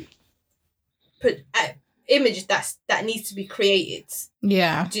certain image that needs to be created.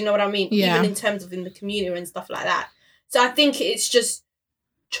 Yeah. Do you know what I mean? Yeah. Even in terms of in the community and stuff like that. So I think it's just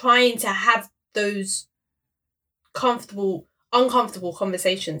trying to have those uncomfortable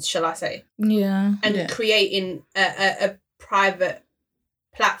conversations, shall I say, Yeah. and creating a private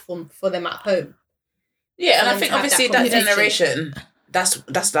platform for them at home. Yeah, and I them think to have obviously that that generation,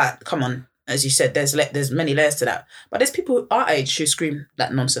 that's like, come on, as you said, there's many layers to that. But there's people our age who scream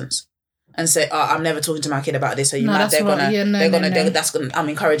that nonsense and say, "Oh, I'm never talking to my kid about this." Are you No, mad? that's right. Yeah, no. That's gonna. I'm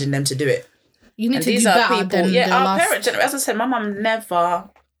encouraging them to do it. You need And to these do are better people. than Yeah, the our last. parents. As I said, my mum never.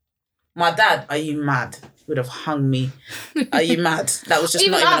 My dad, are you mad? Would have hung me. Are you mad? That was just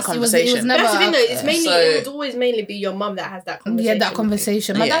Even not even a us, it was conversation. never- That's the thing, though. It's mainly So- it would always mainly be your mum that has that conversation. Yeah, that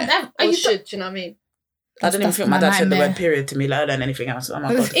conversation. My Yeah. dad, Or should, do you know what I mean? I don't even That's think my my dad said the nightmare. word period to me, let alone anything else. Oh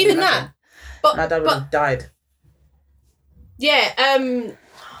my God. Even that. But My dad would have died. yeah,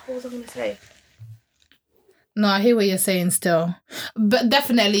 what was I gonna say? No, I hear what you're saying still. But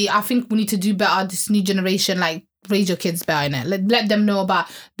definitely, I think we need to do better, this new generation, like, raise your kids better, innit? Let them know about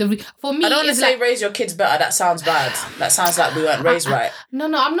for me, I don't want to it's say like, raise your kids better. That sounds bad. That sounds like we weren't raised right. No,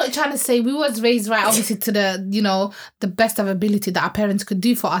 I'm not trying to say we was raised right, obviously to the, the best of ability that our parents could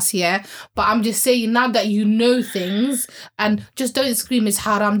do for us here. But I'm just saying, now that you know things, and just don't scream it's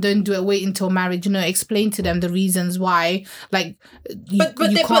haram, don't do it, wait until marriage, explain to them the reasons why, like, But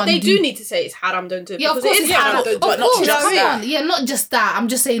they do need to say it's haram, don't do it. Yeah, of because course it is it's haram. haram, don't do but it. not Of course, just come that. on. Yeah, not just that. I'm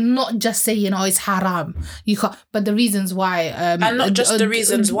just saying, not just saying, it's haram. You can't, but the reasons why. And not just the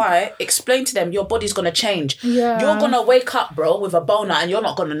reasons why. Explain to them your body's gonna change. Yeah. You're gonna wake up, bro, with a boner, and you're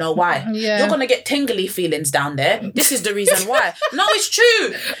not gonna know why. Yeah. You're gonna get tingly feelings down there. This is the reason why. No, it's true.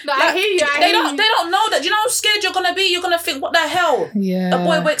 No, I hear you. They don't know that. Do you know how scared you're gonna be? You're gonna think, what the hell? Yeah. A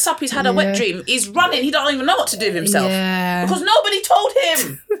boy wakes up, he's had a wet dream. He's running. He don't even know what to do with himself. Yeah. Because nobody told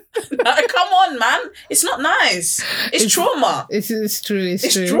him. Like, come on, man. It's not nice. It's trauma. It's true.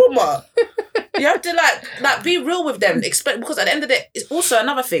 It's true. Trauma. You have to like be real with them. Because at the end of the day, it's also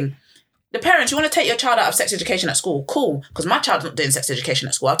another thing. The parents, you want to take your child out of sex education at school, cool. Because my child's not doing sex education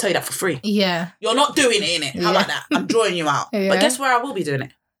at school. I'll tell you that for free. Yeah. You're not doing it, innit? How about that? I'm drawing you out. Yeah. But guess where I will be doing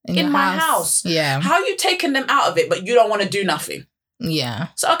it? In your my house. Yeah. How are you taking them out of it, but you don't want to do nothing? Yeah.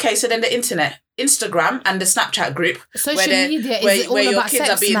 So, okay, so then the internet, Instagram and the Snapchat group, Social media is all where your about kids sex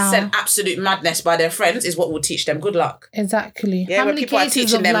are being now. sent absolute madness by their friends is what will teach them. Good luck. Exactly. Yeah, How where many people are cases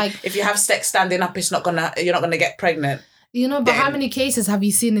teaching of them if you have sex standing up, you're not gonna get pregnant. but how many cases have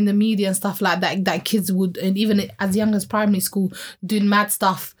you seen in the media and stuff like that kids would, and even as young as primary school, doing mad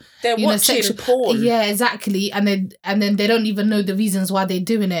stuff? They're watching porn. Yeah, exactly. And then they don't even know the reasons why they're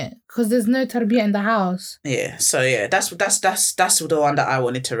doing it because there's no tarbiyah in the house. Yeah. So yeah, that's the one that I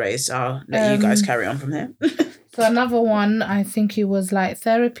wanted to raise. I'll let you guys carry on from here. So another one, I think it was like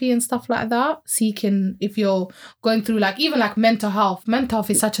therapy and stuff like that. Seeking, if you're going through even mental health. Mental health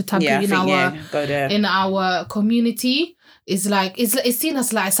is such a taboo go there. in our community. It's it's seen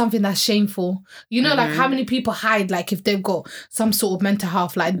as like something that's shameful. Like how many people hide if they've got some sort of mental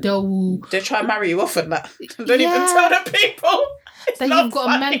health, they try and marry you off and that. Don't even tell the people. That you've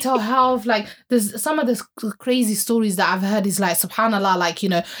got mental health. There's some of the crazy stories that I've heard is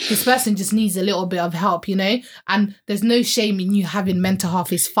subhanallah, this person just needs a little bit of help, and there's no shame in you having mental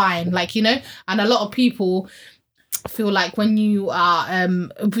health. It's fine, and a lot of people feel like when you are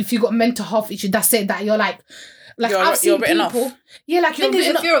if you got mental health issue, that's it, that you're I've seen written people off. yeah, I think there's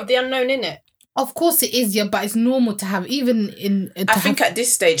a fear of the unknown, innit? Of course it is, yeah, but it's normal to have, even in I think at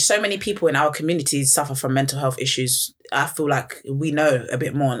this stage, so many people in our communities suffer from mental health issues. I feel like we know a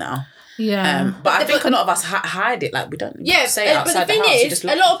bit more now. Yeah. But I think a lot of us hide it. Like, we don't say it outside but the thing house. is,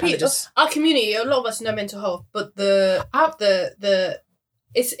 a lot of people, our community, a lot of us know mental health, but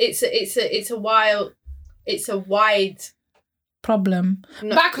it's a wide problem.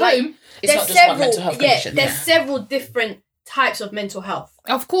 Back home, it's not just one mental health condition. There's several different types of mental health.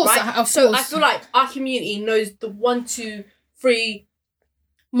 Of course, right? So I feel like our community knows the 1, 2, 3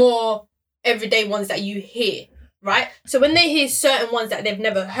 more everyday ones that you hear, right? So when they hear certain ones that they've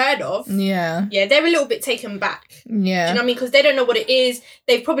never heard of, they're a little bit taken back. Yeah. Do you know what I mean? Because they don't know what it is.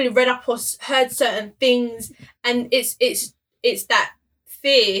 They've probably read up or heard certain things, and it's that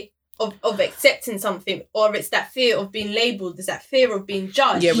fear of accepting something, or it's that fear of being labelled, there's that fear of being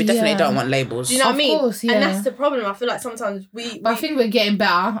judged. Yeah, we definitely don't want labels. Do you know what I mean? Course, yeah. And that's the problem. I feel like sometimes I think we're getting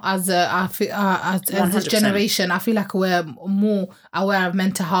better as this generation. I feel like we're more aware of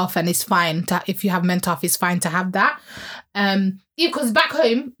mental health, and it's fine if you have mental health, it's fine to have that. Because back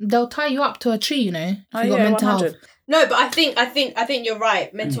home they'll tie you up to a tree, you know. If you got mental 100. health. No, but I think you're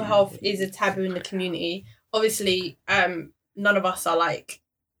right. Mental health is a taboo in the community. Obviously, none of us are like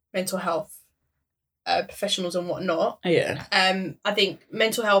mental health professionals and whatnot. Yeah. I think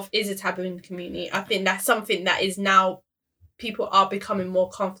mental health is a taboo in the community. I think that's something that is now people are becoming more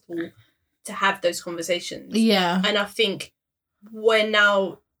comfortable to have those conversations. Yeah. And I think we're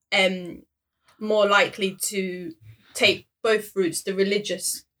now more likely to take both routes, the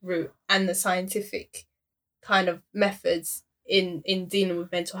religious route and the scientific kind of methods in dealing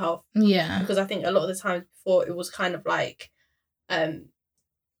with mental health. Yeah. Because I think a lot of the times before it was kind of like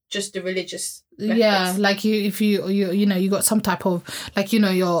just the religious methods. Yeah, like if you got some type of, like,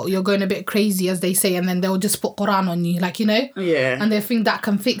 you're going a bit crazy, as they say, and then they'll just put Quran on you, like, Yeah. and they think that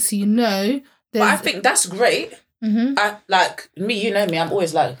can fix you. No. But I think that's great. Mm-hmm. I like me, you know me, I'm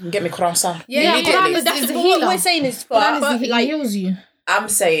always like, get me Quran, sir. Yeah, Quran but that's is a what healer. we're saying is Quran like, heals you. I'm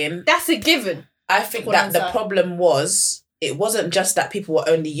saying that's a given. I think that the problem was, it wasn't just that people were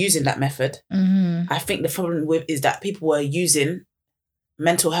only using that method. Mm-hmm. I think the problem is that people were using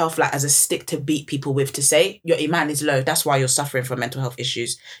mental health like as a stick to beat people with, to say your iman is low, that's why you're suffering from mental health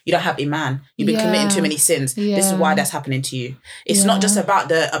issues. You don't have iman, you've been committing too many sins, this is why that's happening to you. It's not just about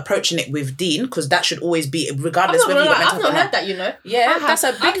the approaching it with deen, because that should always be, regardless whether you got mental health. I've not heard that, you know. Yeah, that's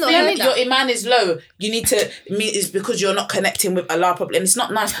a big thing. Your iman is low, you need to meet, is because you're not connecting with Allah properly. And it's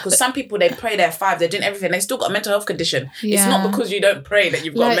not nice, because some people, they pray their 5, they're doing everything, they still got a mental health condition. It's not because you don't pray that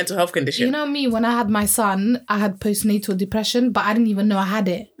you've got a mental health condition. You know me, when I had my son, I had postnatal depression, but I didn't even know I had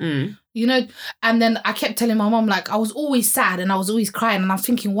it. And then I kept telling my mom, like, I was always sad and I was always crying, and I'm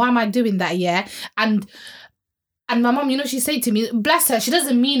thinking, why am I doing that? And my mom, she said to me, bless her, she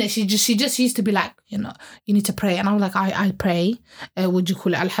doesn't mean it, she just used to be like, you need to pray. And I'm like, I pray, would you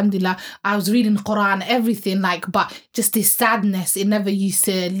call it, alhamdulillah, I was reading Quran, everything, like, but just this sadness, it never used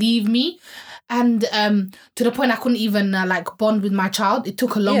to leave me. And to the point I couldn't even bond with my child. It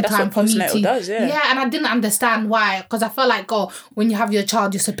took a long time for me to. Does, yeah, and I didn't understand why, because I felt like, when you have your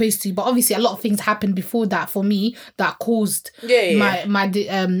child, you're supposed to. But obviously, a lot of things happened before that for me that caused my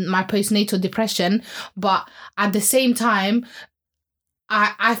postnatal depression. But at the same time,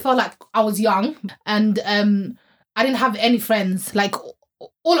 I felt like I was young, and I didn't have any friends. Like,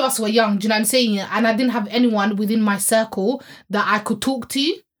 all of us were young. Do you know what I'm saying? And I didn't have anyone within my circle that I could talk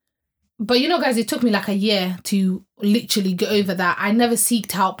to. But guys, it took me like a year to literally get over that. I never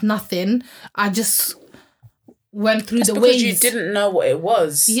seeked help, nothing. I just went through the waves. Because you didn't know what it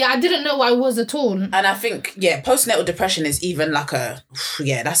was. Yeah, I didn't know what it was at all. And I think, postnatal depression is even like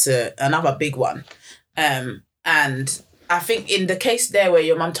that's another big one. And I think in the case there where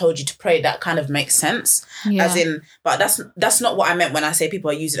your mum told you to pray, that kind of makes sense. Yeah. As in, but that's not what I meant when I say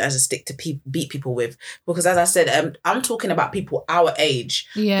people are using it as a stick to beat people with. Because as I said, I'm talking about people our age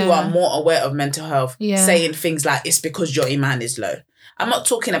who are more aware of mental health, saying things like, it's because your iman is low. I'm not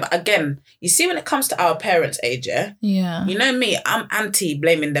talking about, again, you see, when it comes to our parents' age, you know me, I'm anti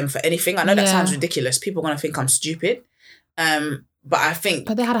blaming them for anything. I know that sounds ridiculous. People are going to think I'm stupid. But I think...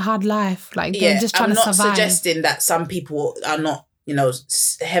 But they had a hard life. Like, they're just trying to survive. I'm not suggesting that some people are not,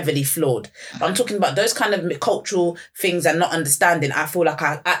 heavily flawed. But I'm talking about those kind of cultural things and not understanding. I feel like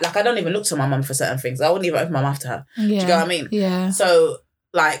I don't even look to my mum for certain things. I wouldn't even open my mouth to her. Yeah. Do you get what I mean? Yeah. So,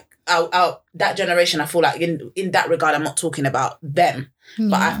 like, that generation, I feel like in that regard, I'm not talking about them. Yeah.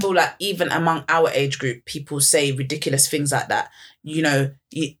 But I feel like even among our age group, people say ridiculous things like that.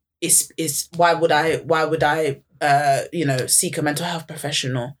 It's why would I seek a mental health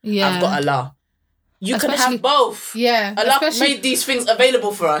professional? I've got Allah. You can Especially- have both. Yeah. Allah especially- made these things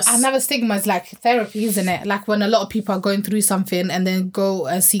available for us. Another stigma is like therapy, isn't it? Like when a lot of people are going through something and then go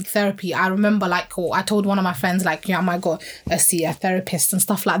and seek therapy. I remember like, I told one of my friends like, yeah, I might go see a therapist and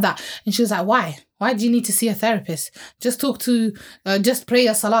stuff like that. And she was like, why? Why do you need to see a therapist? Just just pray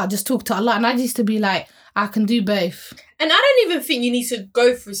your salah, just talk to Allah. And I used to be like, I can do both. And I don't even think you need to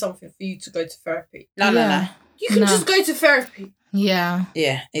go through something for you to go to therapy. No. You can just go to therapy. Yeah.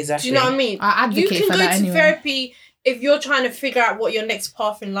 Yeah, exactly. Do you know what I mean? I advocate You can for go that to anyway. therapy if you're trying to figure out what your next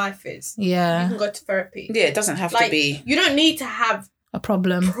path in life is. You Yeah. can go to therapy. Yeah, it doesn't have to be. You don't need to have A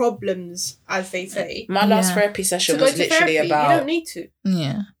problem. problems, as they say, My last Yeah. therapy to session go was to literally therapy. You about don't need to.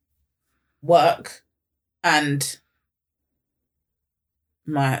 Yeah. work and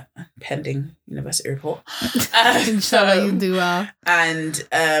my pending university report. Inshallah, you do well. And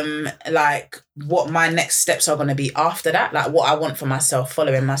like what my next steps are going to be after that, like what I want for myself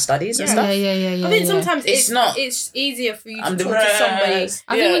following my studies and Yeah. stuff. Yeah. I think sometimes It's not- It's easier for you to I'm talk to somebody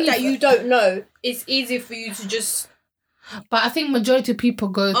I think when that you don't know. It's easier for you to just But I think majority of people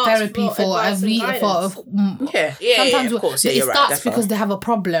go Ask therapy for for advice and guidance. sometimes of course. Yeah, it you're right. starts definitely. because they have a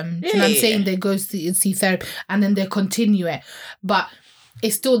problem. Do you know what I'm Yeah. saying? They go see therapy and then they continue it. But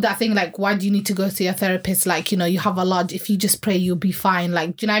it's still that thing like, why do you need to go see a therapist? Like, you know, you have a lot. If you just pray, you'll be fine.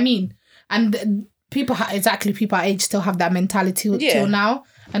 Like, do you know what I mean? And people our age still have that mentality till now.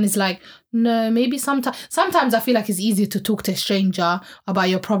 And it's like, no, maybe sometimes I feel like it's easier to talk to a stranger about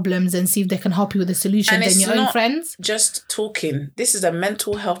your problems and see if they can help you with a solution And than it's your own not friends. Just talking. This is a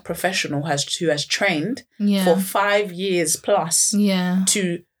mental health professional who has trained Yeah. for 5 years plus Yeah.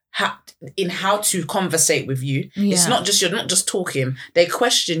 to in how to conversate with you. Yeah. It's not just you're not just talking. They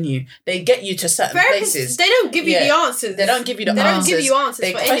question you. They get you to certain therapists. places. They don't give you Yeah. the answers. They don't give you the They answers. don't give you answers.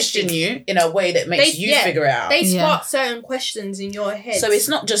 They for question anything. you in a way that makes you figure it out. They Yeah. spark certain questions in your head. So it's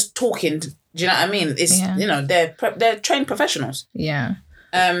not just talking. Do you know what I mean? It's you know they're trained professionals. Yeah.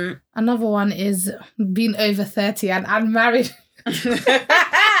 Another one is being over 30 and unmarried.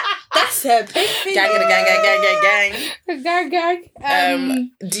 that's a big thing.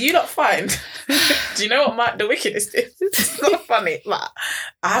 Gang. Do you not find? Do you know what the wickedest is? It's not funny. Like,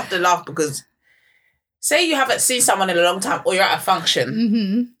 I have to laugh because say you haven't seen someone in a long time, or you're at a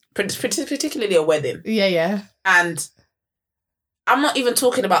function, particularly a wedding, Yeah. and I'm not even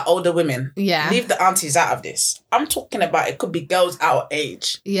talking about older women. Yeah. Leave the aunties out of this. I'm talking about it could be girls our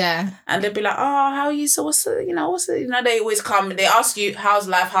age. Yeah. And they'll be like, oh, how are you? So what's the, they always come, they ask you, how's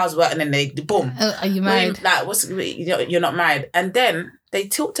life, how's work? And then they, boom. Are you married? You're not married. And then they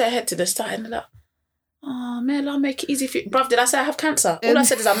tilt their head to the start and they're like, oh, man, I'll make it easy for you. Bruv, did I say I have cancer? All I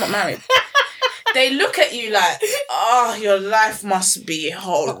said is I'm not married. They look at you like, oh, your life must be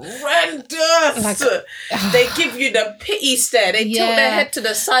horrendous. They give you the pity stare. They tilt their head to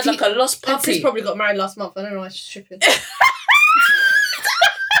the side like a lost puppy. Sis probably got married last month. I don't know why she's tripping.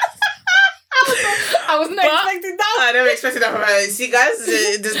 I was not expecting that. I never expected that from her. See, guys,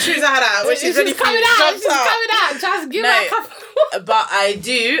 the truth I had out when she's ready for you. She's coming out. Just give her a couple. But I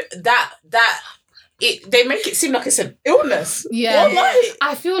do that. They make it seem like it's an illness. Yeah. Wallahi.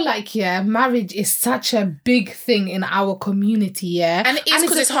 I feel like, marriage is such a big thing in our community, yeah. And it is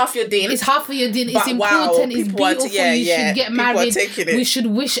because it's half your deen. It's half of your deen. It's But important. It's people are beautiful. You should get people are married. taking it. We should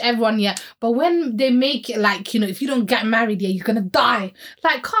wish everyone, But when they make it like, if you don't get married, you're gonna die.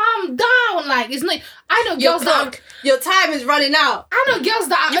 Like, calm down. Like, it's not. I know girls that. Your time is running out. I know girls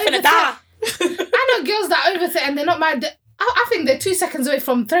that are You're over gonna die. I know girls that are over 30 and they're not married. I think they're 2 seconds away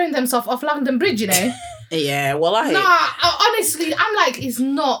from throwing themselves off London Bridge, Yeah, well, honestly, I'm like, it's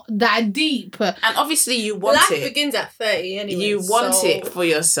not that deep. And obviously you want Life it. begins at 30 anyway. You want it for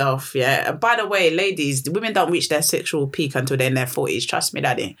yourself, yeah. And by the way, ladies, the women don't reach their sexual peak until they're in their 40s. Trust me,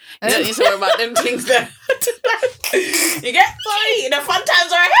 daddy. You don't need to worry about them things there. You get 40, the fun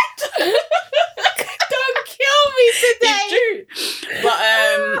times are ahead. Don't kill me today. It's true. But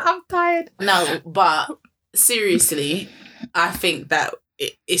I'm tired. no, but seriously, I think that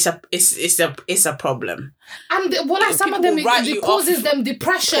it's a problem. And some of them, People write it you causes off. them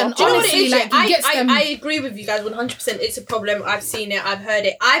depression. Do you know what it Honestly, is? like, it gets them. I agree with you guys 100%. It's a problem. I've seen it. I've heard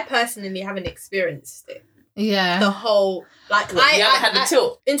it. I personally haven't experienced it. Yeah. The whole You haven't had the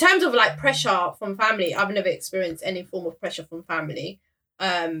tilt. In terms of like pressure from family, I've never experienced any form of pressure from family.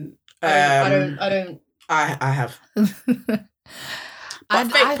 I don't. I have. But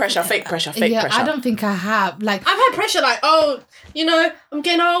fake pressure. I don't think I have. Like, I've had pressure like, oh, I'm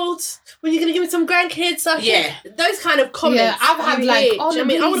getting old. When are you gonna give me some grandkids? Like, Yeah. those kind of comments. Yeah, I've had you like, hear. oh, Do you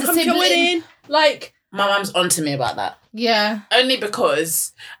know what I mean, I want to come to your sibling. wedding. Like, My mum's onto me about that. Yeah. Only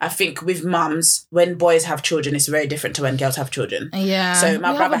because I think with mums, when boys have children, it's very different to when girls have children. Yeah. So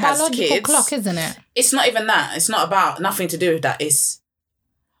my brother has biological kids. clock, isn't it? It's not even that. It's not about nothing to do with that. It's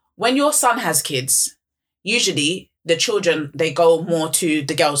when your son has kids, usually the children, they go more to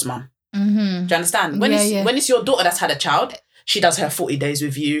the girl's mum. Mm-hmm. Do you understand? When it's your daughter that's had a child, she does her 40 days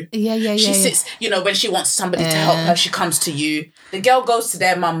with you. She sits, when she wants somebody to help her, she comes to you. The girl goes to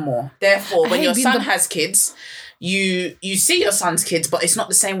their mum more. Therefore, when your son has kids, you see your son's kids, but it's not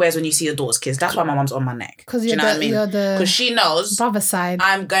the same way as when you see your daughter's kids. That's why my mum's on my neck. Because do you know what I mean? Because she knows brother side.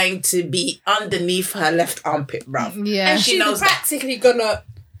 I'm going to be underneath her left armpit, bruv. Yeah. And she knows practically gonna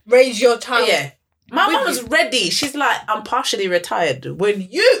raise your child. Yeah. My mum was ready. She's like, I'm partially retired. When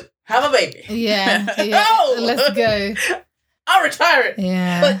you have a baby. Yeah. Let's go. I'll retire it.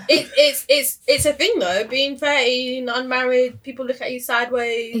 Yeah. But it's a thing though. Being 13, unmarried, people look at you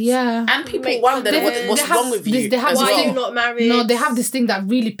sideways. Yeah. And people wonder what's wrong with you. Why are you not married? No, they have this thing that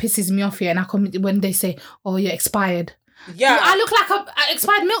really pisses me off here, and when they say, "Oh, you're expired." Yeah. I look like a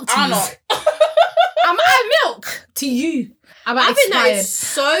expired milk to you. I'm not. Am I milk to you? I think that is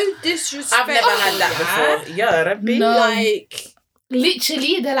so disrespectful. I've never had that before. Yeah, Rabbi. No. Like,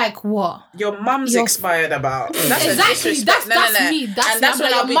 literally, they're like, what? Your mum's expired about. That's exactly. That's me. That's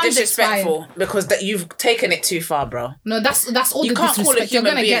when I'll be disrespectful because you've taken it too far, bro. No, that's all you the can't call a disrespect.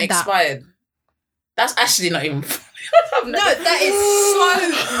 human being expired. That's actually not even. No, that is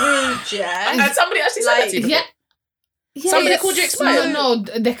so rude, yeah. And somebody actually said that to you. Yeah. Somebody called you expired? No,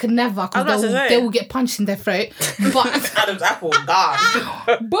 they could never, because they will get punched in their throat. But Adam's apple, God.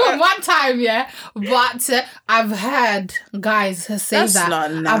 Boom, one time, yeah. But I've heard guys say That's that.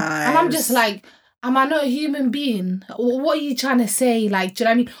 Not nice. And I'm just like, am I not a human being? What are you trying to say? Like, do you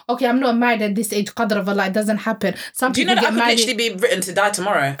know what I mean? Okay, I'm not married at this age. Qadr of Allah, it doesn't happen. Some do you people know that get I could married. literally be written to die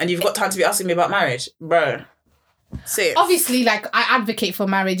tomorrow and you've got time to be asking me about marriage? Bro. Serious. Obviously, like, I advocate for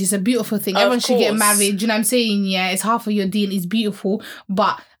marriage. It's a beautiful thing. Everyone should get married. Do you know what I'm saying? Yeah, it's half of your deen. It's beautiful.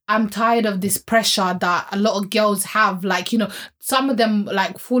 But I'm tired of this pressure that a lot of girls have. Like, some of them,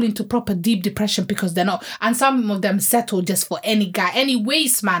 like, fall into proper deep depression because they're not. And some of them settle just for any guy, any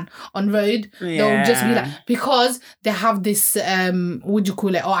waste man on road. Yeah. They'll just be like, because they have this, what do you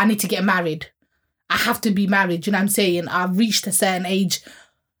call it? Oh, I need to get married. I have to be married. Do you know what I'm saying? I've reached a certain age.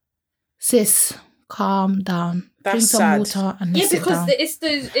 Sis, calm down. That's drink some water and sit down.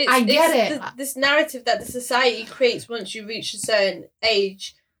 I get it. This narrative that the society creates once you reach a certain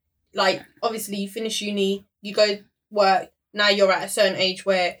age, like obviously you finish uni, you go work. Now you're at a certain age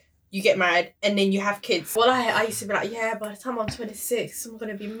where you get married and then you have kids. Well, I used to be like, yeah, by the time I'm 26, I'm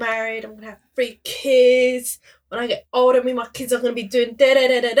gonna be married. I'm gonna have 3 kids. When I get older, me and my kids are gonna be doing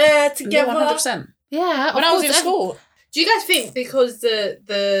together. Yeah, 100%. Yeah. When I was in school. Do you guys think because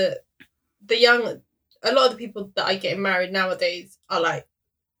the young, a lot of the people that are getting married nowadays are like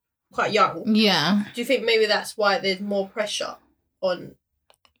quite young. Yeah. Do you think maybe that's why there's more pressure on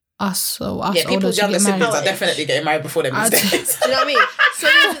us? Yeah, people's younger siblings are definitely getting married before them these days. Do you know what I mean? So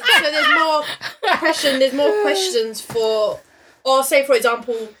there's more pressure, there's more questions or say for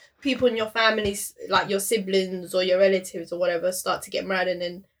example, people in your families, like your siblings or your relatives or whatever, start to get married and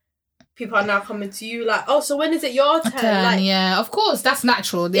then people are now coming to you like, oh, so when is it your turn? Like, yeah, of course, that's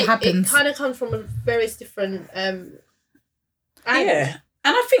natural. It happens. It kind of comes from various different angles. Yeah,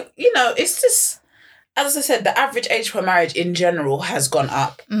 and I think, it's just, as I said, the average age for marriage in general has gone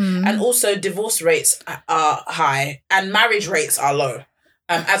up. And also divorce rates are high and marriage rates are low.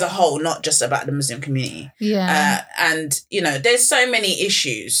 As a whole, not just about the Muslim community. Yeah. And, there's so many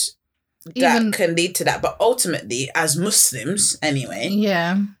issues that can lead to that. But ultimately, as Muslims, anyway...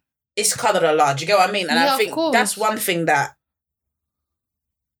 Yeah. It's Qadr Allah, do you get what I mean? And yeah, I think that's one thing that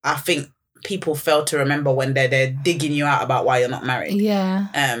I think people fail to remember when they're digging you out about why you're not married. Yeah.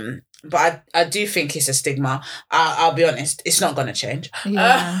 But I do think it's a stigma. I'll be honest, it's not going to change.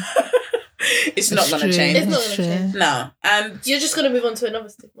 Yeah. It's not going to change. It's not going to change. No. And you're just going to move on to another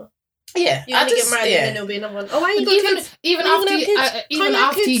stigma. Yeah, you're gonna get married and then there'll be another one. Oh, why you got kids? Even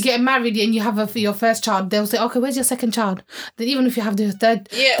after you get married and you have your first child, they'll say, okay, where's your second child? Then even if you have the third,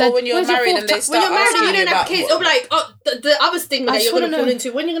 or when you're married and they start asking you don't have kids, it'll be like, oh, the other stigma that you're gonna fall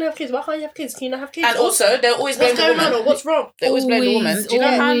into. When you're gonna have kids? Why can't you have kids? Can you not have kids? And also, they'll always blame the woman. What's going on? Or what's wrong? They always blame the woman. Do you know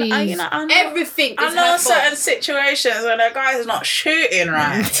how? I know everything. I know certain situations when a guy's not shooting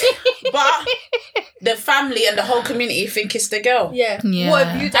right, but the family and the whole community think it's the girl. Yeah. What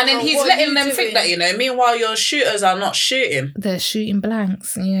have you done? And then he's letting them think that, meanwhile your shooters are not shooting. They're shooting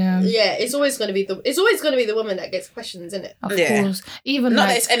blanks. Yeah. Yeah, it's always gonna be the woman that gets questions, isn't it? Of course. Even not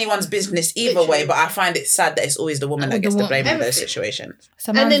that it's anyone's business either way, but I find it sad that it's always the woman that gets the blame in those situations.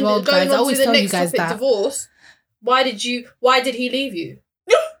 And then going on to the next topic, divorce. Why did he leave you?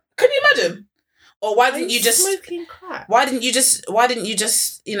 Can you imagine? Or why didn't you just smoking crack? Why didn't you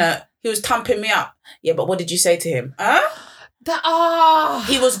just, he was thumping me up. Yeah, but what did you say to him? Huh?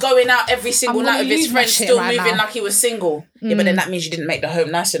 He was going out every single night with his friends, still moving like he was single. Yeah, but then that means you didn't make the home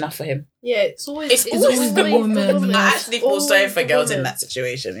nice enough for him. Yeah, it's always the woman. I actually feel sorry for girls woman. in that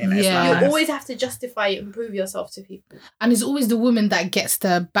situation. Yeah. It's not nice. You always have to justify it and prove yourself to people. And it's always the woman that gets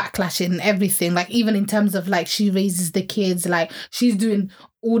the backlash in everything. Like, even in terms of, like, she raises the kids, like, she's doing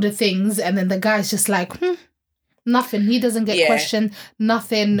all the things, and then the guy's just like, nothing. He doesn't get questioned.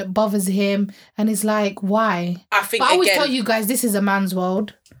 Nothing bothers him. And he's like, why? I always tell you guys, this is a man's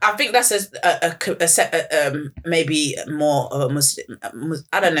world. I think that's maybe more of a Muslim.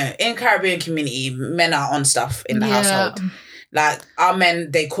 I don't know. In Caribbean community, men are on stuff in the household. Like, our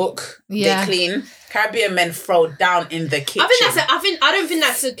men, they cook, they clean. Caribbean men throw down in the kitchen. I don't think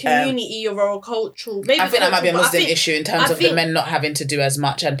that's a community or a cultural. Maybe I think that might be a Muslim issue in terms of the men not having to do as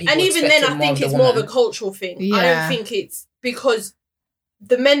much and people. And even then, I think it's more of a cultural thing. Yeah. I don't think it's because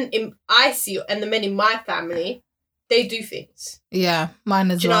the men I see and the men in my family, they do things. Yeah, mine as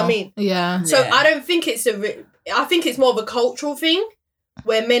well. Do you know what I mean? Yeah. So I don't think I think it's more of a cultural thing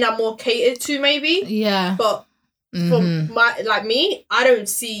where men are more catered to, maybe. Yeah. But from me, I don't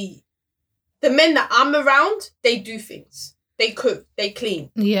see the men that I'm around. They do things. They cook. They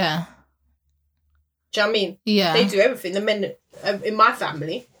clean. Yeah. Do you know what I mean? Yeah. They do everything. The men in my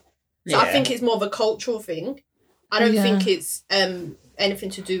family. So I think it's more of a cultural thing. I don't think it's anything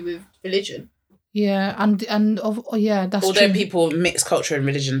to do with religion. Yeah, that's although true. people mix culture and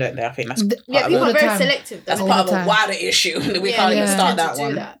religion, don't they? I think that's people are very selective. That's part of a wider issue. We can't even start that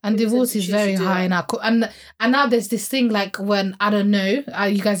one. And divorce is very high now. And now there's this thing, like, when, I don't know,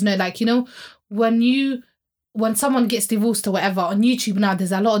 you guys know, like, when someone gets divorced or whatever, on YouTube now,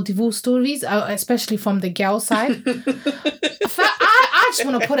 there's a lot of divorce stories, especially from the girl side. I just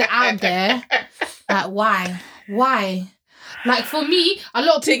want to put it out there. Like, why? Like, for me, a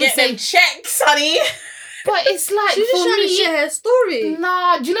lot of people say... them checks, honey. But it's like, she's just trying to share her story.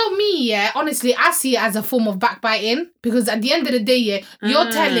 Nah, do you know me, yeah? Honestly, I see it as a form of backbiting, because at the end of the day, yeah, you're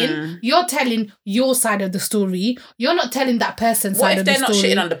telling your side of the story. You're not telling that person's side of the story. What if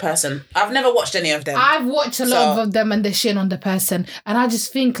they're not shitting on the person? I've never watched any of them. I've watched a lot of them and they're shitting on the person. And I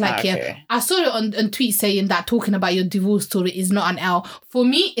just think, like, I saw it on tweet saying that talking about your divorce story is not an L. For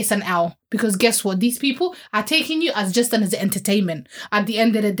me, it's an L. Because guess what? These people are taking you as just as entertainment. At the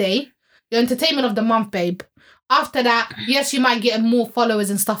end of the day, your entertainment of the month, babe. After that, yes, you might get more followers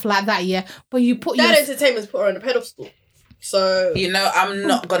and stuff like that, yeah. But you put that entertainment's put her on a pedestal. So I'm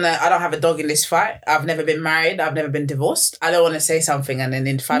not gonna. I don't have a dog in this fight. I've never been married. I've never been divorced. I don't want to say something, and then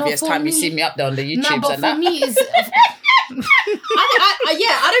in 5 years' time, you see me up there on the YouTubes no, but and for that. me, it's.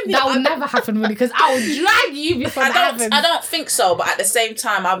 I don't think that will never happen, really, because I will drag you before that happens. I don't think so, but at the same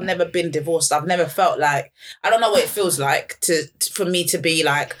time, I've never been divorced. I've never felt like, I don't know what it feels like for me to be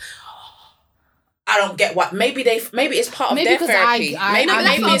like, I don't get what. Maybe it's part of their therapy.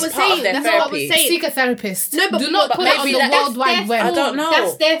 Maybe it's part of their therapy. Seek a therapist. No, but do not put it on the World Wide Web. I don't know.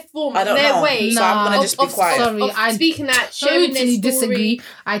 That's their form. I don't their know. way. So I'm gonna just be quiet. Sorry, I speaking that, sharing totally their story. disagree.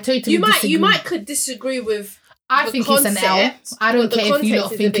 I totally disagree. You might could disagree with. I think it's an L. I don't care if you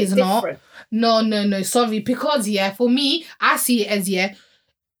don't think it's not. No. Sorry, because for me, I see it as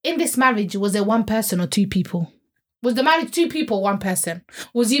in this marriage, was there one person or two people? Was the marriage 2 people, or 1 person?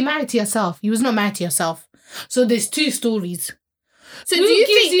 Was you married to yourself? You was not married to yourself. So there's 2 stories. So do you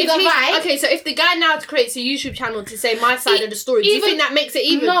think so if the guy now creates a YouTube channel to say my side of the story, do you think that makes it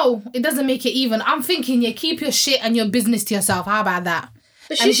even? No, it doesn't make it even. I'm thinking, keep your shit and your business to yourself. How about that?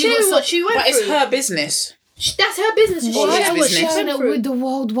 But she's sharing what she went through. But it's her business. That's her business. Why was sharing it with the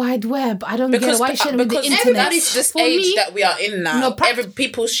World Wide Web? I don't get it. Why sharing it with the internet? That's this age that we are in now.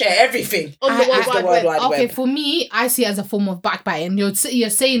 People share everything on the World Wide Web. Okay, for me, I see it as a form of backbiting. You're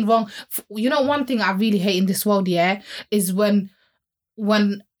saying wrong. You know, one thing I really hate in this world, is when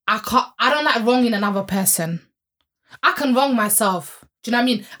I don't like wronging another person. I can wrong myself. Do you know what I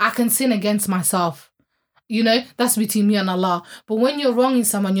mean? I can sin against myself. You know, that's between me and Allah. But when you're wronging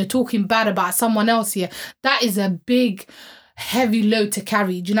someone, you're talking bad about someone else that is a big, heavy load to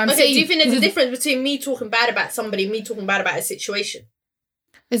carry. Do you know what I'm saying? Do you think there's a difference between me talking bad about somebody and me talking bad about a situation?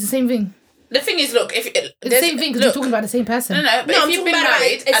 It's the same thing. The thing is, look, it's the same thing because you're talking about the same person. No, but if you've been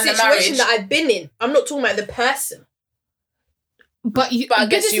married a situation that I've been in. I'm not talking about the person. But I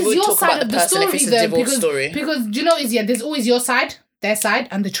guess you would talk about the person if it's a divorce story. Because do you know there's always your side, their side,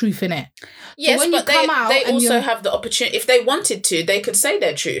 and the truth in it. Yes, so but they also have the opportunity. If they wanted to, they could say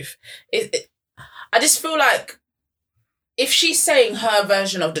their truth. I just feel like if she's saying her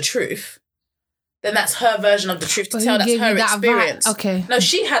version of the truth, then that's her version of the truth to But tell. who That's gave her you that experience. Okay. No,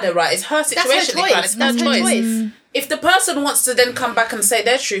 she had it right. It's her situation. choice. Ikram. It's her choice. choice. If the person wants to then come back and say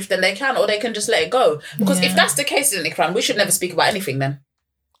their truth, then they can, or they can just let it go. Because if that's the case in Ikram, we should never speak about anything then.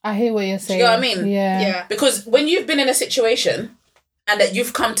 I hear what you're saying. You know what I mean? Yeah. Because when you've been in a situation and that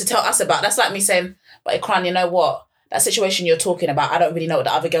you've come to tell us about, that's like me saying, but Ikram, you know what? That situation you're talking about, I don't really know what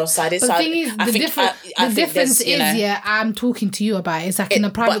the other girl's side is. But so the thing is, the difference is, I'm talking to you about it. It's like in a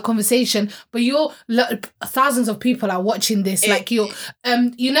private conversation, but thousands of people are watching this.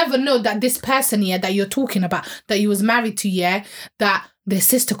 You never know that this person that you're talking about, that you was married to, that their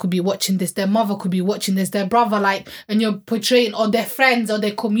sister could be watching this, their mother could be watching this, their brother, and you're portraying, or their friends or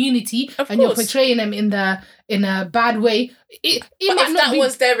their community, you're portraying them in a bad way. If that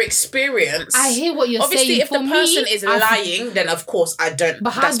was their experience, I hear what you're saying. Obviously, if the person is lying, then of course I don't.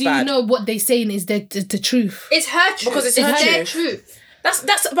 But how do you know what they're saying is the truth? It's her truth. Because it's her truth.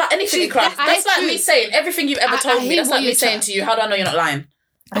 That's about anything. That's like me saying everything you've ever told me. That's like me saying to you, how do I know you're not lying?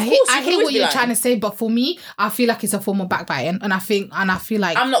 I hear what you're trying to say, but for me, I feel like it's a form of backbiting, and I feel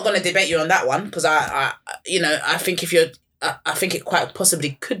like I'm not going to debate you on that one because I think if you're. I think it quite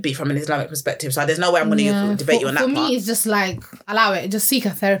possibly could be from an Islamic perspective. So there's no way I'm going to debate you on that part. For me, it's just like, allow it. Just seek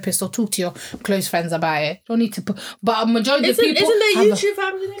a therapist or talk to your close friends about it. Don't need to put... But a majority of people... Isn't there YouTube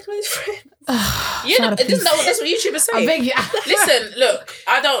family their close friends? Isn't that's what YouTubers say? I beg you. Listen, look,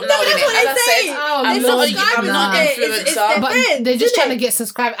 I don't know. I'm not an influencer. But they're just trying to get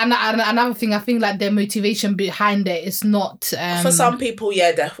subscribed. And another thing, I think like their motivation behind it is not... for some people,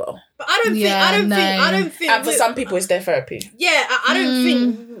 defo. But I don't think. And for some people, it's their therapy. Yeah, I don't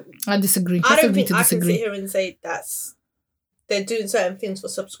think. I disagree. I don't think I can sit here and say they're doing certain things for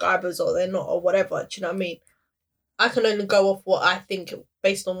subscribers or they're not or whatever. Do you know what I mean? I can only go off what I think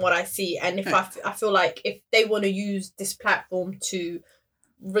based on what I see, and if I feel like if they want to use this platform to,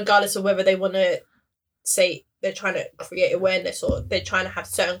 regardless of whether they want to say they're trying to create awareness or they're trying to have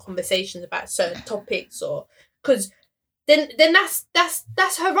certain conversations about certain topics, or because. Then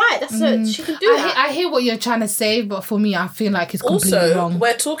that's her right. That's her. She can do that. I hear what you're trying to say, but for me, I feel like it's completely wrong.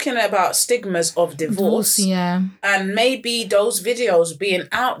 We're talking about stigmas of divorce, and maybe those videos being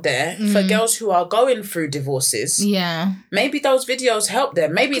out there for girls who are going through divorces. Yeah, maybe those videos help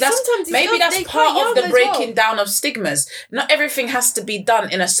them. Maybe that's part of the breaking down of stigmas. Not everything has to be done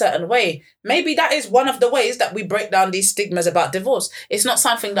in a certain way. Maybe that is one of the ways that we break down these stigmas about divorce. It's not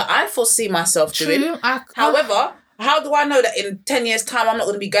something that I foresee myself doing. However. How do I know that in 10 years' time I'm not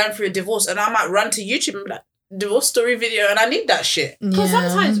going to be going through a divorce and I might run to YouTube and be like, divorce story video, and I need that shit? Because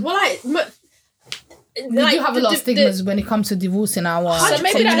sometimes, we do have a lot of stigmas when it comes to divorce in our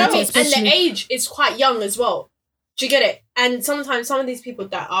community. And the age is quite young as well. Do you get it? And sometimes some of these people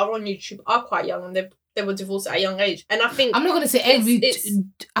that are on YouTube are quite young and they were divorced at a young age. And I think... I'm not going to say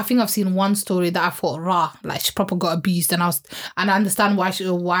I think I've seen one story that I thought, like she proper got abused, and I understand why she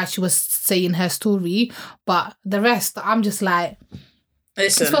was saying her story, but the rest, I'm just like...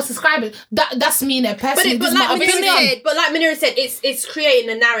 Listen. It's for subscribers. That's me in a person. But like Munira said, it's creating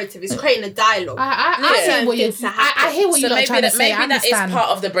a narrative. It's creating a dialogue. I hear what you're trying to say. Maybe that is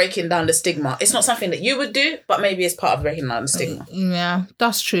part of the breaking down the stigma. It's not something that you would do, but maybe it's part of breaking down the stigma. Yeah,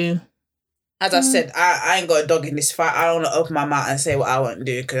 that's true. As I said, I ain't got a dog in this fight. I don't want to open my mouth and say what I want to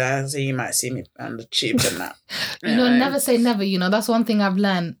do, because I say you might see me on the tube and that. Never say never. That's one thing I've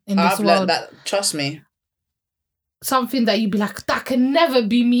learned in this world. I've learned that. Trust me. Something that you'd be like, that can never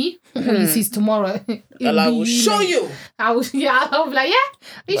be me. When you see tomorrow, I will show you. I'll be like, yeah.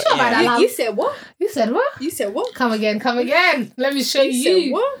 Are you sure about that? You said what? You said what? You said what? Come again. Let me show you. You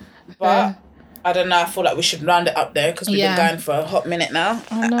said what? But I don't know. I feel like we should round it up there because we've been going for a hot minute now.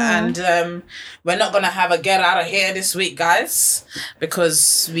 I know. And we're not going to have a get out of here this week, guys,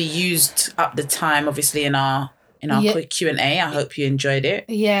 because we used up the time, obviously, in our quick Q&A. I hope you enjoyed it.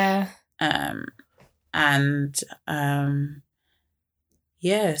 Yeah.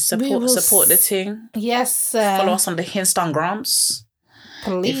 Support the thing. Yes. Follow us on the Instagrams.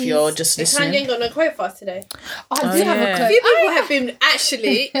 Please. If you're just listening. You ain't got no quote for us today. I do have a quote. People have been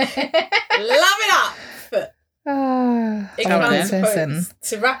actually loving up.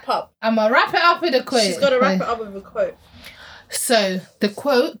 To wrap up. I'm going to wrap it up with a quote. She's got to wrap it up with a quote. So, the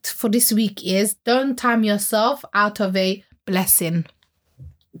quote for this week is, don't time yourself out of a blessing.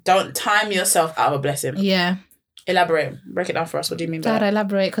 Don't time yourself out of a blessing. Yeah. Elaborate. Break it down for us. What do you mean by that?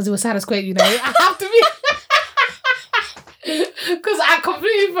 Elaborate, because it was sad as quote, I have to be... Because I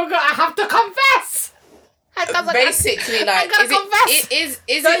completely forgot. I have to confess. Basically, is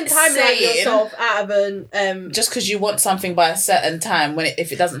don't it time saying yourself out of an just because you want something by a certain time,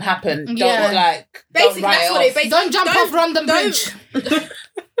 if it doesn't happen, don't basically, write that's it what off. it Don't jump off London Bridge.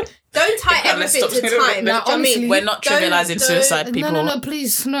 don't tie Let's everything stop. to time. Now, Do you know what I mean? honestly, We're not trivializing suicide, people. No,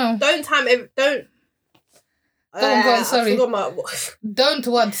 please, no. Don't time don't. Go on, sorry. I forgot my. Don't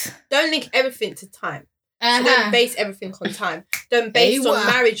what? Don't link everything to time. So Uh-huh. don't base everything on time. Don't base Ewa. on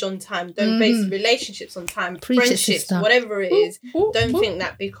marriage on time. Don't base relationships on time. Preach it, Friendships, sister. whatever it is. Don't Ooh. think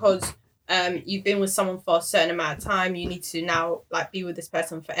that because you've been with someone for a certain amount of time, you need to now like be with this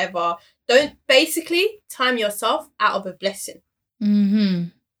person forever. Don't basically time yourself out of a blessing. Mm-hmm.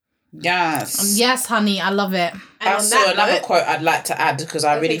 Yes. Yes, honey, I love it. And I on saw that another note, quote I'd like to add because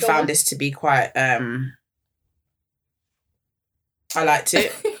I Okay, really go found on. this to be quite I liked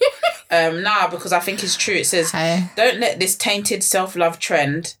it. Because I think it's true. It says, Hey. don't let this tainted self-love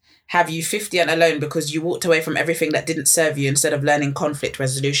trend have you 50 and alone because you walked away from everything that didn't serve you instead of learning conflict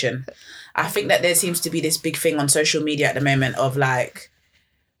resolution. I think that there seems to be this big thing on social media at the moment of like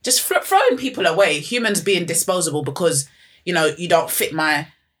just throwing people away, humans being disposable because, you know, you don't fit my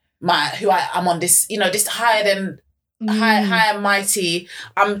who I'm on this, you know, this higher than high and mighty.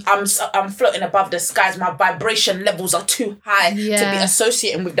 I'm floating above the skies. My vibration levels are too high to be Yeah.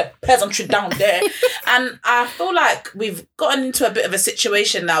 associating with the peasantry down there. And I feel like we've gotten into a bit of a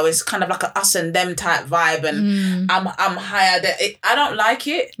situation now. It's kind of like a us and them type vibe, and I'm higher than it. I don't like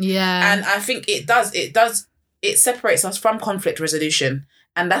it. Yeah. And I think it separates us from conflict resolution.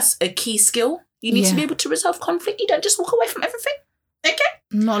 And that's a key skill. You need to be able to resolve conflict. You don't just walk away from everything. Okay?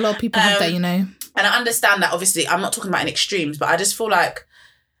 Not a lot of people have that, you know. And I understand that, obviously, I'm not talking about in extremes, but I just feel like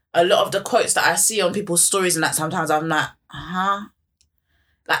a lot of the quotes that I see on people's stories and that sometimes I'm like,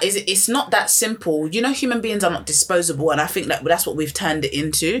 like, it's not that simple. You know, human beings are not disposable. And I think that that's what we've turned it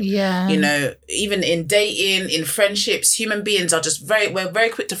into. Yeah. You know, even in dating, in friendships, human beings are just we're very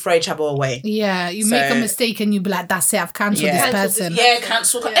quick to throw each other away. Yeah, you make a mistake and you be like, that's it, I've cancelled Yeah. this Cancel person. this Yeah,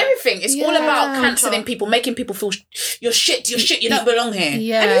 cancel everything. It's all about Yeah. cancelling people, making people feel you're shit, you don't belong here.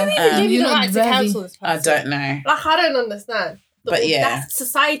 Yeah. and who even gave you You're the not right to worthy. cancel this I person? don't know. Like, I don't understand. But yeah. That's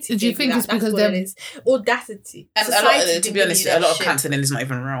society. Do you gave think that. it's because That's what they're- it is? Audacity. And Society to be didn't honest, give you a that lot of shit. cancelling is not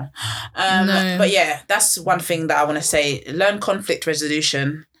even real. No. But yeah, that's one thing that I want to say. Learn conflict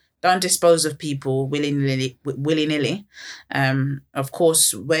resolution. Don't dispose of people willy-nilly. Of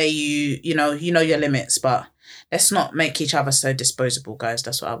course, where you know your limits, but let's not make each other so disposable, guys.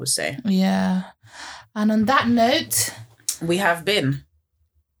 That's what I would say. Yeah. And on that note, We have been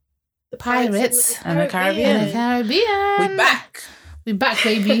The Pirates and the Caribbean. in the Caribbean. We're back. We're back,